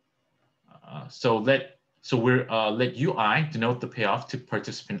 So let UI denote the payoff to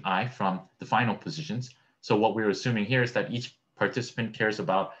participant I from the final positions. So what we're assuming here is that each participant cares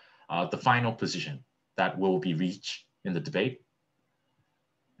about the final position that will be reached in the debate,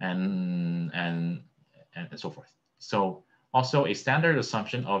 and so forth. So also a standard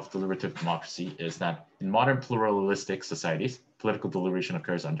assumption of deliberative democracy is that in modern pluralistic societies, political deliberation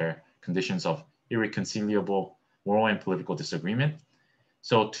occurs under conditions of irreconcilable moral and political disagreement.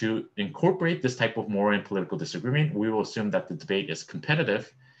 So to incorporate this type of moral and political disagreement, we will assume that the debate is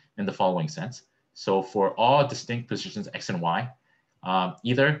competitive in the following sense. So for all distinct positions X and Y,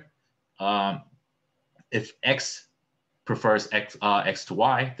 either if X prefers X to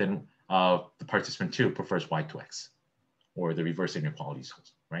Y, then the participant 2 prefers Y to X, or the reverse inequalities,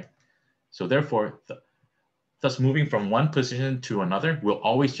 right? So therefore, thus moving from one position to another will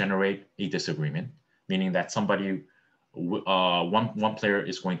always generate a disagreement, meaning that somebody, one player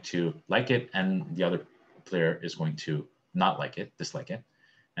is going to like it and the other player is going to not like it, dislike it.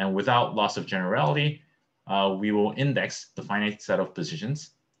 And without loss of generality, we will index the finite set of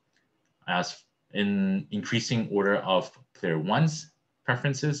positions as in increasing order of player 1's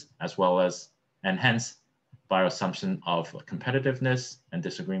preferences, as well as, and hence by assumption of competitiveness and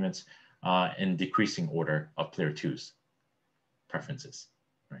disagreements, in decreasing order of player 2's preferences,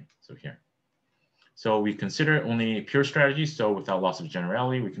 right? So here. So we consider only pure strategies. So without loss of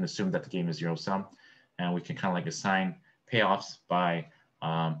generality, we can assume that the game is zero sum, and we can kind of like assign payoffs by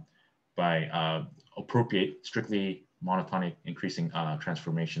appropriate, strictly monotonic increasing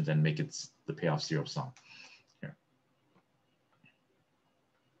transformations and make it the payoff zero sum here.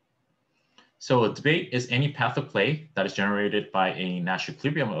 So a debate is any path of play that is generated by a Nash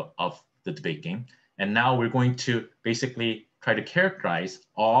equilibrium of the debate game. And now we're going to basically try to characterize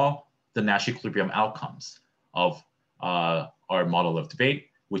all the Nash equilibrium outcomes of our model of debate,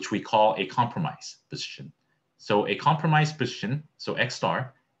 which we call a compromise position. So a compromise position, so X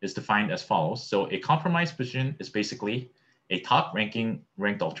star, is defined as follows. So a compromise position is basically a top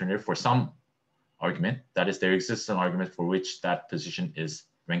ranked alternative for some argument. That is, there exists an argument for which that position is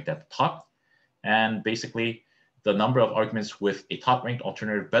ranked at the top. And basically, the number of arguments with a top ranked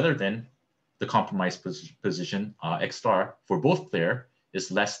alternative better than the compromise position, X star, for both player is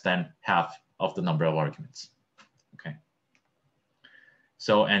less than half of the number of arguments, okay?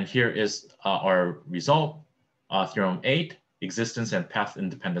 So, and here is our result, theorem 8, existence and path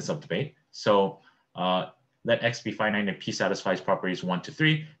independence of debate. So let X be finite and P satisfies properties 1 to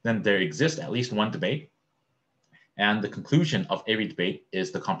 3, then there exists at least one debate. And the conclusion of every debate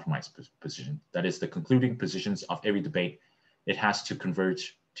is the compromise position. That is the concluding positions of every debate. It has to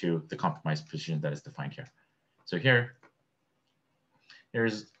converge to the compromise position that is defined here. So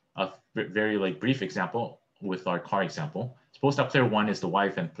here's a very like brief example with our car example. Suppose that player 1 is the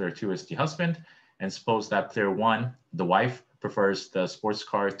wife and player 2 is the husband. And suppose that player 1, the wife, prefers the sports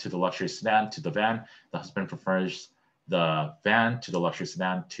car to the luxury sedan to the van. The husband prefers the van to the luxury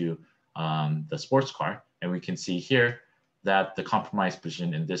sedan to the sports car. And we can see here that the compromise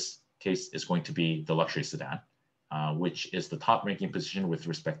position in this case is going to be the luxury sedan, which is the top ranking position with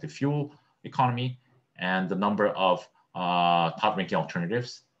respect to fuel economy and the number of top ranking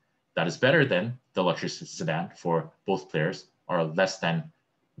alternatives that is better than the luxury sedan for both players are less than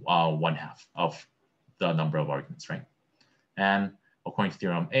 1/2 of the number of arguments, right? And according to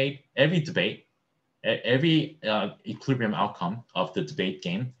theorem 8, every debate, every equilibrium outcome of the debate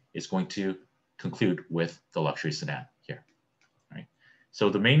game is going to conclude with the luxury sedan here, right? So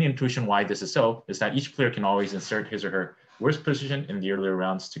the main intuition why this is so is that each player can always insert his or her worst position in the earlier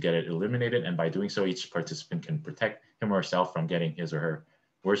rounds to get it eliminated. And by doing so, each participant can protect him or herself from getting his or her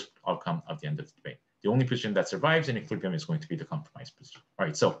worst outcome of the end of the debate. The only position that survives in equilibrium is going to be the compromise position. All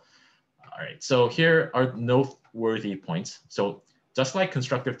right, so All right, so here are noteworthy points. So just like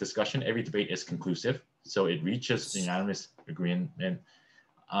constructive discussion, every debate is conclusive. So it reaches unanimous agreement.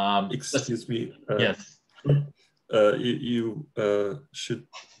 Excuse me. Yes. You should.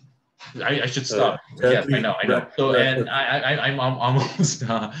 I should stop. Yes, I know. So, and I'm almost,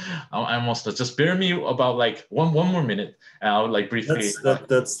 I'm almost. Just bear me about like one more minute, and I'll like briefly.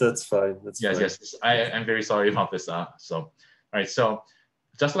 That's fine. That's yes, fine. yes. I'm very sorry about this. So, all right. So,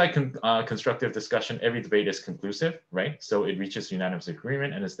 just like constructive discussion, every debate is conclusive, right? So it reaches unanimous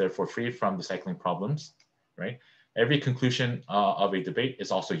agreement and is therefore free from recycling problems, right? Every conclusion of a debate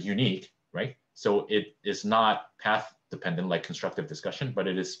is also unique, right? So it is not path dependent like constructive discussion, but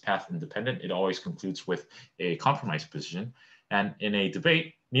it is path independent. It always concludes with a compromise position. And in a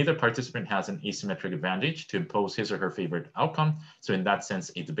debate, neither participant has an asymmetric advantage to impose his or her favorite outcome. So in that sense,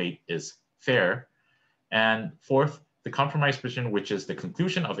 a debate is fair. And fourth, the compromise position, which is the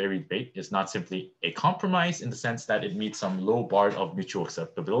conclusion of every debate, is not simply a compromise in the sense that it meets some low bar of mutual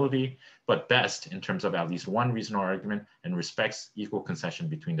acceptability, but best in terms of at least one reason or argument and respects equal concession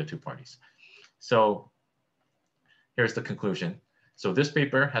between the two parties. So here's the conclusion. So this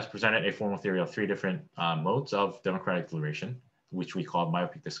paper has presented a formal theory of three different modes of democratic deliberation, which we call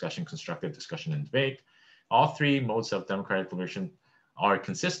myopic discussion, constructive discussion, and debate. All three modes of democratic deliberation are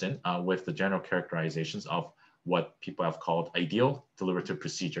consistent with the general characterizations of what people have called ideal deliberative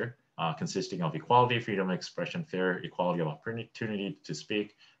procedure, consisting of equality, freedom of expression, fair equality of opportunity to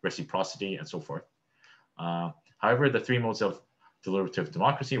speak, reciprocity, and so forth. However, the three modes of deliberative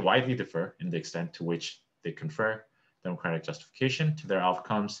democracy widely differ in the extent to which they confer democratic justification to their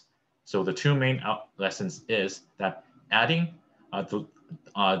outcomes. So the two main lessons is that adding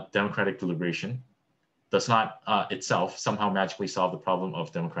democratic deliberation does not itself somehow magically solve the problem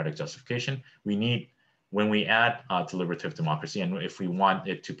of democratic justification. We need, when we add deliberative democracy, and if we want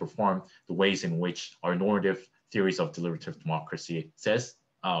it to perform the ways in which our normative theories of deliberative democracy says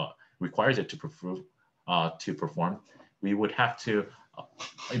requires it to perform, we would have to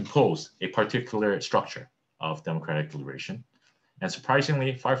impose a particular structure of democratic deliberation. And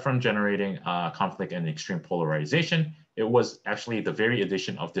surprisingly, far from generating conflict and extreme polarization, it was actually the very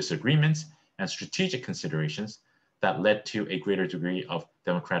addition of disagreements and strategic considerations that led to a greater degree of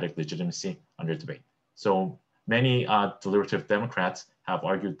democratic legitimacy under debate. So many deliberative Democrats have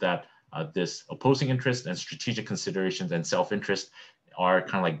argued that this opposing interest and strategic considerations and self-interest are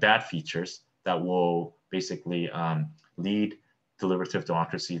kind of like bad features that will basically lead deliberative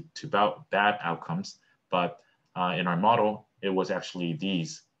democracy to bad outcomes. But in our model, it was actually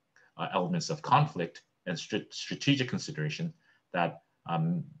these elements of conflict and strategic consideration that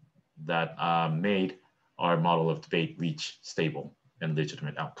made our model of debate reach stable and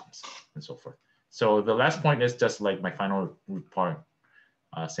legitimate outcomes and so forth. So the last point is just like my final part,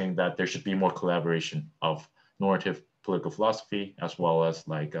 saying that there should be more collaboration of normative political philosophy, as well as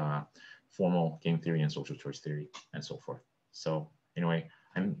like formal game theory and social choice theory and so forth. So anyway,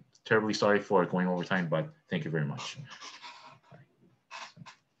 I'm terribly sorry for going over time, but thank you very much.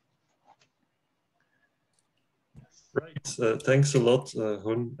 Right, thanks a lot,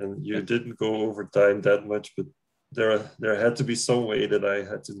 Hun, and you didn't go over time that much, but there had to be some way that I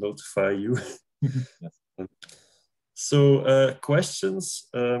had to notify you. Yes. So questions,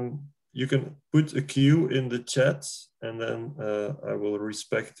 you can put a Q in the chat, and then I will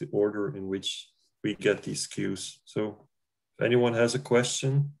respect the order in which we get these Qs. So if anyone has a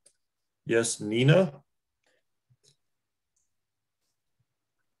question, yes, Nina?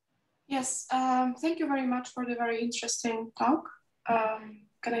 Yes, thank you very much for the very interesting talk.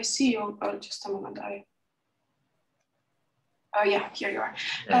 Can I see you? Oh, just a moment. Oh yeah, here you are.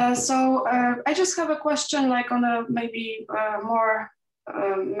 Yeah. I just have a question, like on a maybe more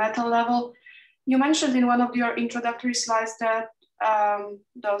meta level. You mentioned in one of your introductory slides that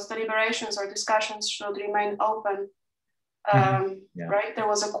those deliberations or discussions should remain open. Right? There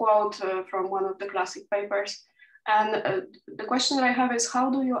was a quote from one of the classic papers. And the question that I have is, how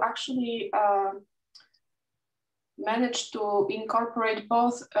do you actually manage to incorporate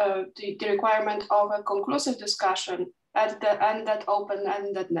both the requirement of a conclusive discussion and that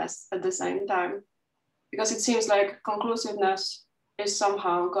open-endedness at the same time? Because it seems like conclusiveness is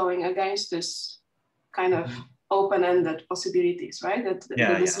somehow going against this kind of open-ended possibilities, right? That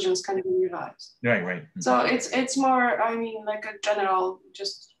the decisions can be realized. Right. So it's more, I mean, like a general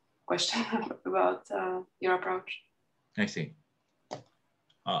just question about your approach. I see.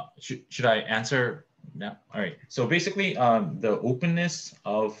 Should I answer now? All right. So basically, the openness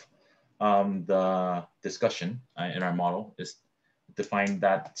of the discussion in our model is defined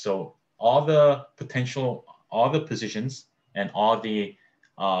that so all the positions and all the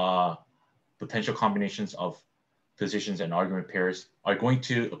potential combinations of positions and argument pairs are going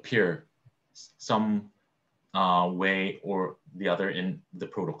to appear some way or the other in the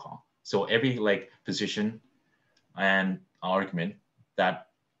protocol. So every like position and argument that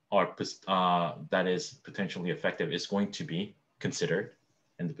that is potentially effective is going to be considered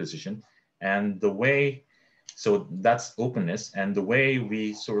in the position. And the way, so that's openness. And the way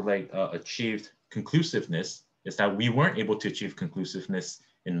we sort of like achieved conclusiveness is that we weren't able to achieve conclusiveness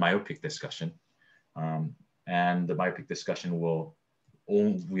in myopic discussion. And the myopic discussion will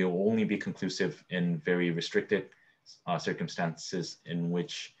only be conclusive in very restricted circumstances in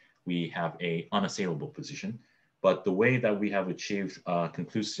which we have a unassailable position. But the way that we have achieved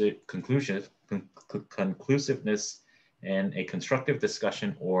conclusiveness in a constructive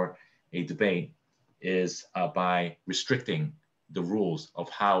discussion or a debate is by restricting the rules of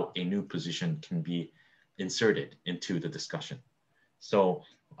how a new position can be inserted into the discussion. So,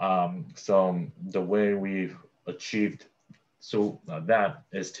 the way we've achieved that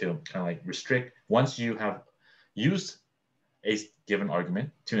is to kind of like restrict, once you have used a given argument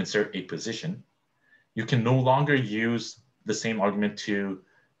to insert a position, you can no longer use the same argument to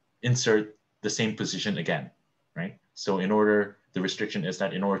insert the same position again, right? So the restriction is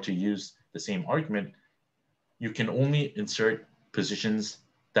that in order to use the same argument, you can only insert positions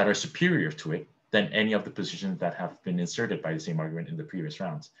that are superior to it than any of the positions that have been inserted by the same argument in the previous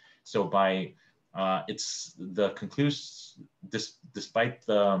rounds. So by it's the conclusion, despite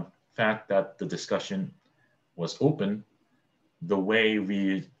the fact that the discussion was open, the way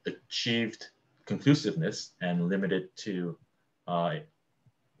we achieved conclusiveness and limited to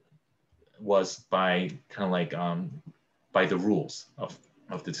was by kind of like by the rules of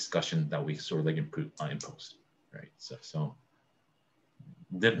the discussion that we sort of like imposed, right? So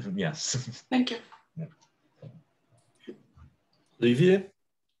yes. Thank you. Yeah. Olivier?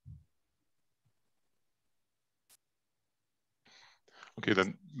 Okay,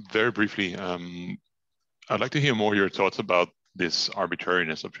 then very briefly, I'd like to hear more your thoughts about this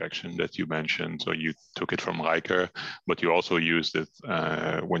arbitrariness objection that you mentioned. So you took it from Riker, but you also used it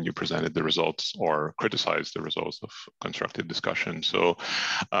when you presented the results or criticized the results of constructive discussion. So,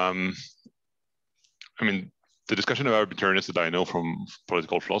 I mean, the discussion of arbitrariness that I know from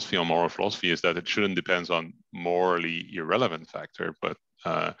political philosophy or moral philosophy is that it shouldn't depend on morally irrelevant factor, but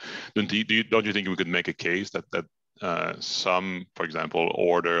don't you think we could make a case that some, for example,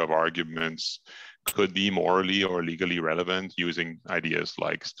 order of arguments could be morally or legally relevant using ideas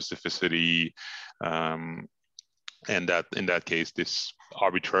like specificity, and that in that case, this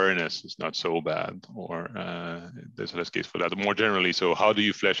arbitrariness is not so bad, or there's less case for that. More generally, so how do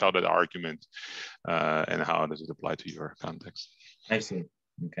you flesh out that argument, and how does it apply to your context? I see.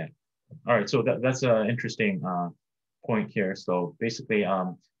 Okay. All right. So that's an interesting point here. So basically,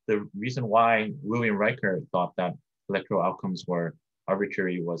 the reason why William Riker thought that electoral outcomes were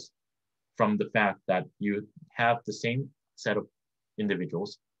arbitrary was from the fact that you have the same set of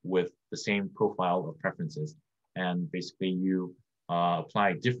individuals with the same profile of preferences, and basically you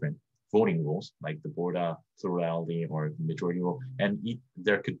apply different voting rules like the Borda plurality or the majority rule, and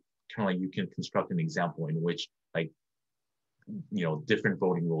there could kind of like you can construct an example in which like different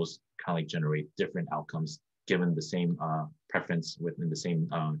voting rules kind of like generate different outcomes given the same preference within the same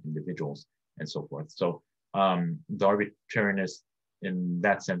individuals and so forth. So the arbitrariness in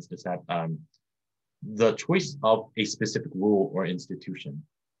that sense is that the choice of a specific rule or institution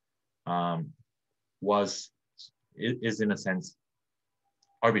is in a sense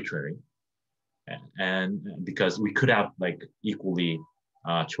arbitrary, and because we could have like equally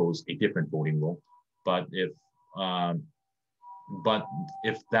chose a different voting rule, but if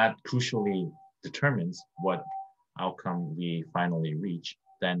that crucially determines what outcome we finally reach,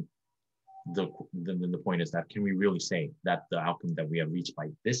 then the point is that can we really say that the outcome that we have reached by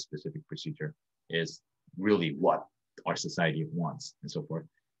this specific procedure is really what our society wants and so forth.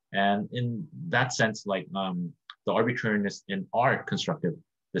 And in that sense, like the arbitrariness in our constructive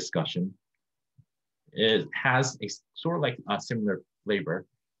discussion, it has a sort of like a similar flavor,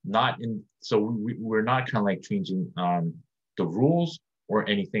 so we're not kind of like changing the rules or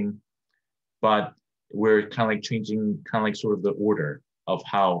anything, but we're kind of like changing kind of like sort of the order of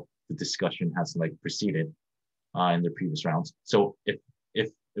how the discussion has like proceeded in the previous rounds. So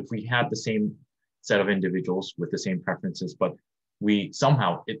if we had the same set of individuals with the same preferences, but we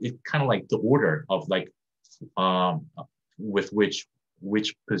somehow it kind of like the order of like with which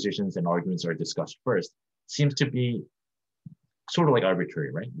positions and arguments are discussed first seems to be sort of like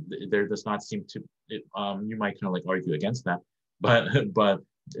arbitrary, right? There does not seem to you might kind of like argue against that, but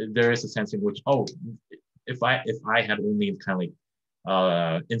there is a sense in which, oh, if I had only kind of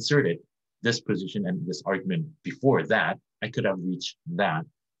like inserted this position and this argument before that, I could have reached that.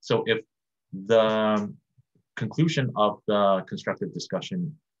 So if the conclusion of the constructive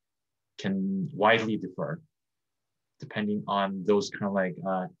discussion can widely differ depending on those kind of like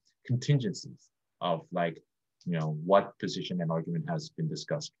contingencies of like, you know, what position and argument has been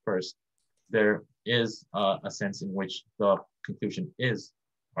discussed first, there is a sense in which the conclusion is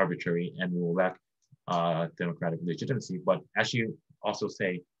arbitrary and will lack democratic legitimacy. But as you also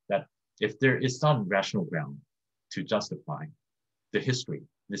say that if there is some rational ground to justify the history,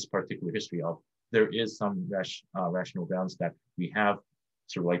 this particular history of, there is some rational grounds that we have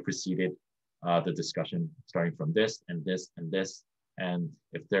sort of like preceded the discussion starting from this and this and this. And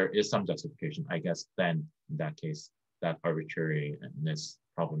if there is some justification, I guess then in that case, that arbitrariness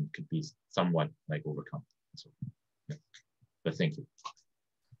problem could be somewhat like overcome. So, yeah. But thank you.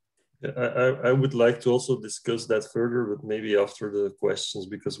 I would like to also discuss that further, but maybe after the questions,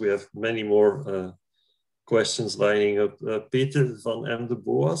 because we have many more questions lining up. Peter van M. de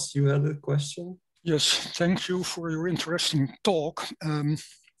Boas, you had a question? Yes, thank you for your interesting talk.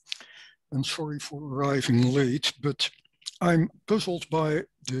 I'm sorry for arriving late, but I'm puzzled by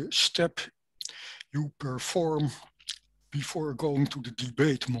the step you perform before going to the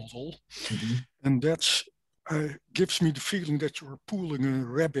debate model. Mm-hmm. And that gives me the feeling that you're pulling a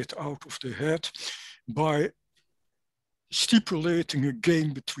rabbit out of the hat by stipulating a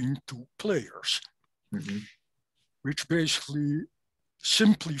game between two players, mm-hmm. which basically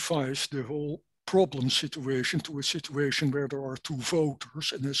simplifies the whole problem situation to a situation where there are two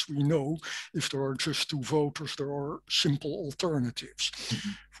voters. And as we know, if there are just two voters, there are simple alternatives. Mm-hmm.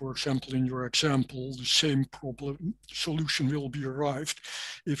 For example, in your example, the same problem solution will be arrived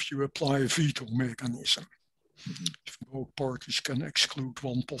if you apply a veto mechanism. Mm-hmm. If both parties can exclude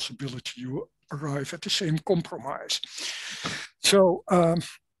one possibility, you arrive at the same compromise. So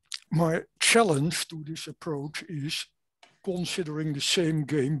my challenge to this approach is considering the same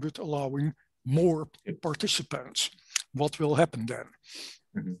game but allowing more participants. What will happen then?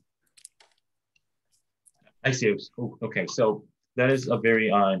 Mm-hmm. I see. Okay, so that is a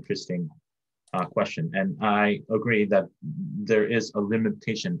very interesting question. And I agree that there is a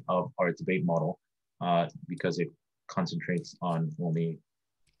limitation of our debate model because it concentrates on only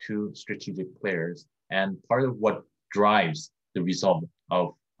two strategic players. And part of what drives the result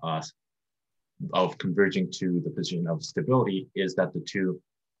of converging to the position of stability is that the two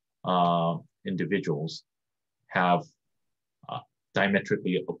individuals have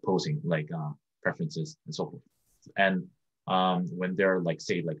diametrically opposing like preferences and so forth. And when there are like,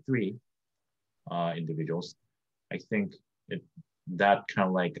 say, like three individuals, I think that kind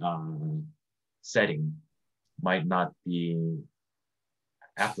of like setting might not be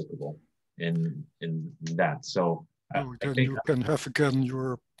applicable in that. So then I think you can have again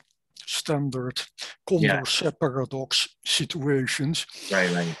your standard Condorcet paradox situations.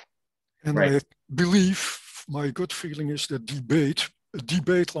 Right. And I believe, my gut feeling is that a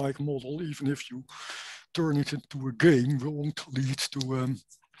debate-like model, even if you turn it into a game, won't lead to a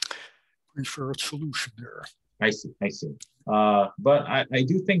preferred solution there. I see. But I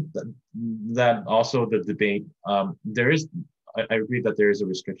do think that also the debate, there is, I agree that there is a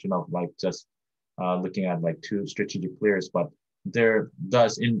restriction of like just looking at like two strategic players, but there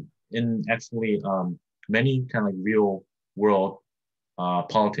does in actually many kind of like real world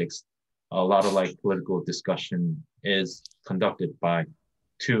politics, a lot of like political discussion is conducted by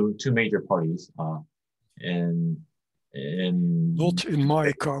two major parties in not in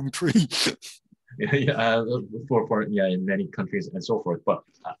my country. in many countries and so forth. But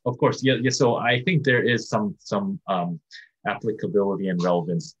of course, so I think there is some applicability and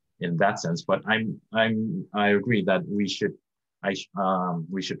relevance in that sense. But I agree that we should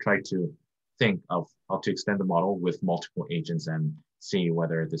try to think of how to extend the model with multiple agents and see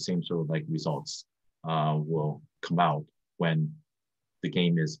whether the same sort of like results will come out when the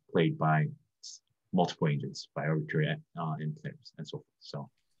game is played by multiple agents, by arbitrary players and so forth. So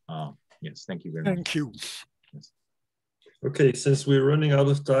yes, thank you very much. Thank you. Yes. Okay, since we're running out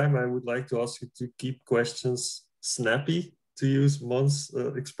of time, I would like to ask you to keep questions snappy, to use Mon's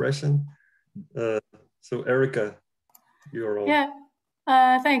expression. So Erica, you're on. Yeah,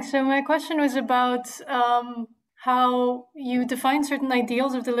 thanks. So my question was about how you define certain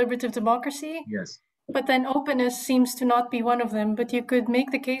ideals of deliberative democracy. Yes. But then openness seems to not be one of them. But you could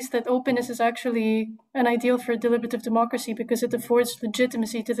make the case that openness is actually an ideal for deliberative democracy because it affords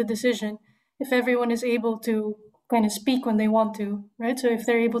legitimacy to the decision. If everyone is able to kind of speak when they want to, right? So if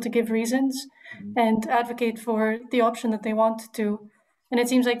they're able to give reasons and advocate for the option that they want to. And it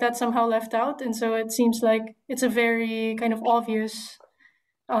seems like that's somehow left out. And so it seems like it's a very kind of obvious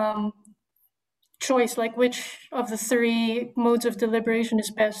choice, like which of the three modes of deliberation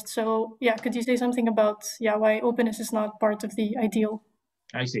is best. So yeah, could you say something about why openness is not part of the ideal?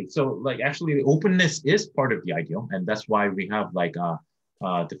 I see. So like actually openness is part of the ideal, and that's why we have like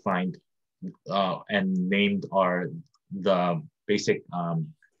defined and named the basic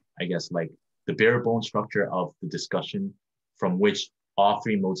I guess like the bare bone structure of the discussion from which all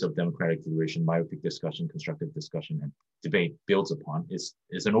three modes of democratic deliberation, myopic discussion, constructive discussion, and debate builds upon is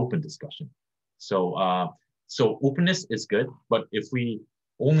an open discussion. So so openness is good, but if we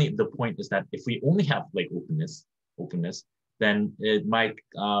only, the point is that if we only have like openness, then it might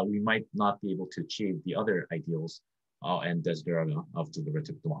we might not be able to achieve the other ideals and desiderata of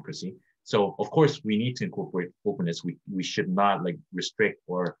deliberative democracy. So of course we need to incorporate openness. We should not like restrict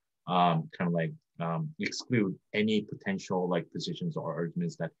or kind of like exclude any potential like positions or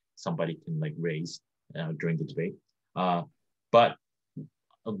arguments that somebody can like raise during the debate. But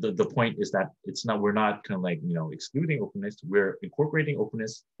the point is that it's not, we're not kind of like, you know, excluding openness. We're incorporating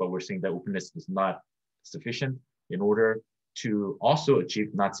openness, but we're saying that openness is not sufficient in order to also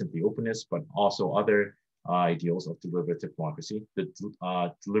achieve not simply openness, but also other ideals of deliberative democracy. The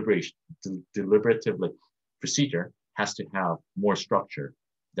deliberative like procedure has to have more structure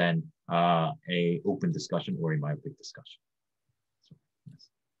than a open discussion or a myopic discussion. So, yes.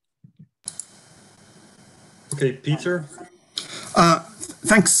 Okay, Peter.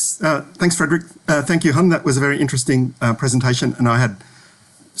 Thanks, Frederick. Thank you, Hun. That was a very interesting presentation, and I had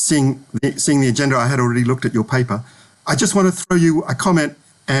seeing the agenda. I had already looked at your paper. I just want to throw you a comment,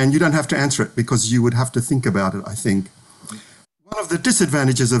 and you don't have to answer it because you would have to think about it, I think. One of the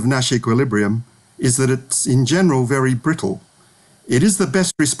disadvantages of Nash equilibrium is that it's in general very brittle. It is the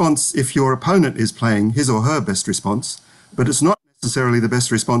best response if your opponent is playing his or her best response, but it's not necessarily the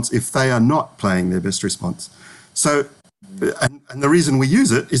best response if they are not playing their best response. So, and the reason we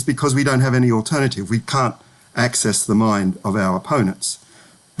use it is because we don't have any alternative. We can't access the mind of our opponents.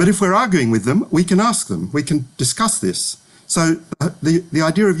 But if we're arguing with them, we can ask them, we can discuss this. So the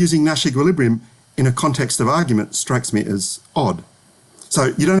idea of using Nash equilibrium in a context of argument strikes me as odd. So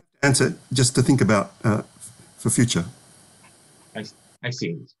you don't have to answer, just to think about for future. I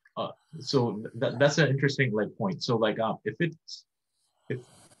see. So that's an interesting like point. So like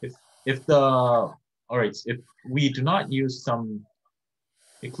if we do not use some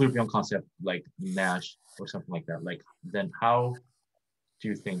equilibrium concept like Nash or something like that, like then how do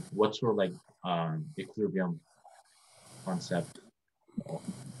you think, what sort of like equilibrium concept?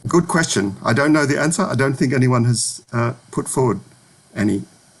 Good question. I don't know the answer. I don't think anyone has put forward any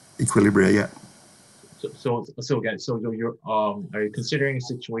equilibria yet. So again, so you're are you considering a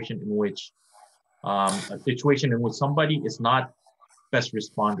situation in which somebody is not best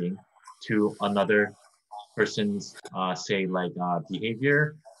responding to another person's say like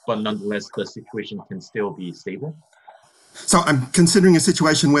behavior, but nonetheless the situation can still be stable? So I'm considering a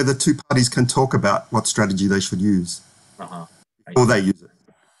situation where the two parties can talk about what strategy they should use, or they use it,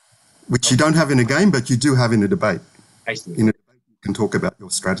 which you don't have in a game, but you do have in a debate. I see. In a debate, you can talk about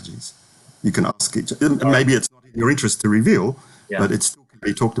your strategies. You can ask each other. Maybe it's not in your interest to reveal, but it still can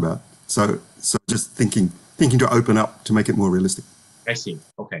be talked about. So just thinking to open up to make it more realistic. I see.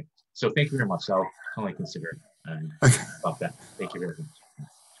 Okay. So thank you very much. I'll only consider about that. Thank you very much.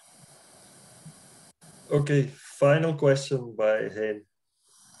 Okay, final question by Hein.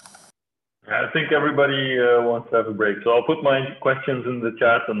 I think everybody wants to have a break, so I'll put my questions in the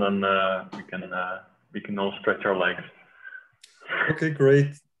chat, and then we can all stretch our legs. Okay,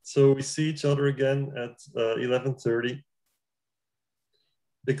 great. So we see each other again at 11:30.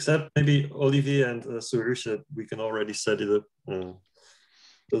 Except maybe Olivier and Surusha, we can already set it up.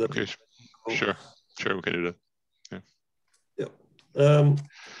 So that okay, sure, we can do that. Yeah.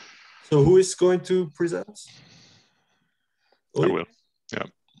 So who is going to present? I will. Yeah.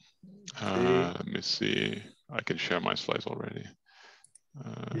 Let me see. I can share my slides already.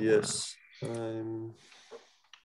 Yes.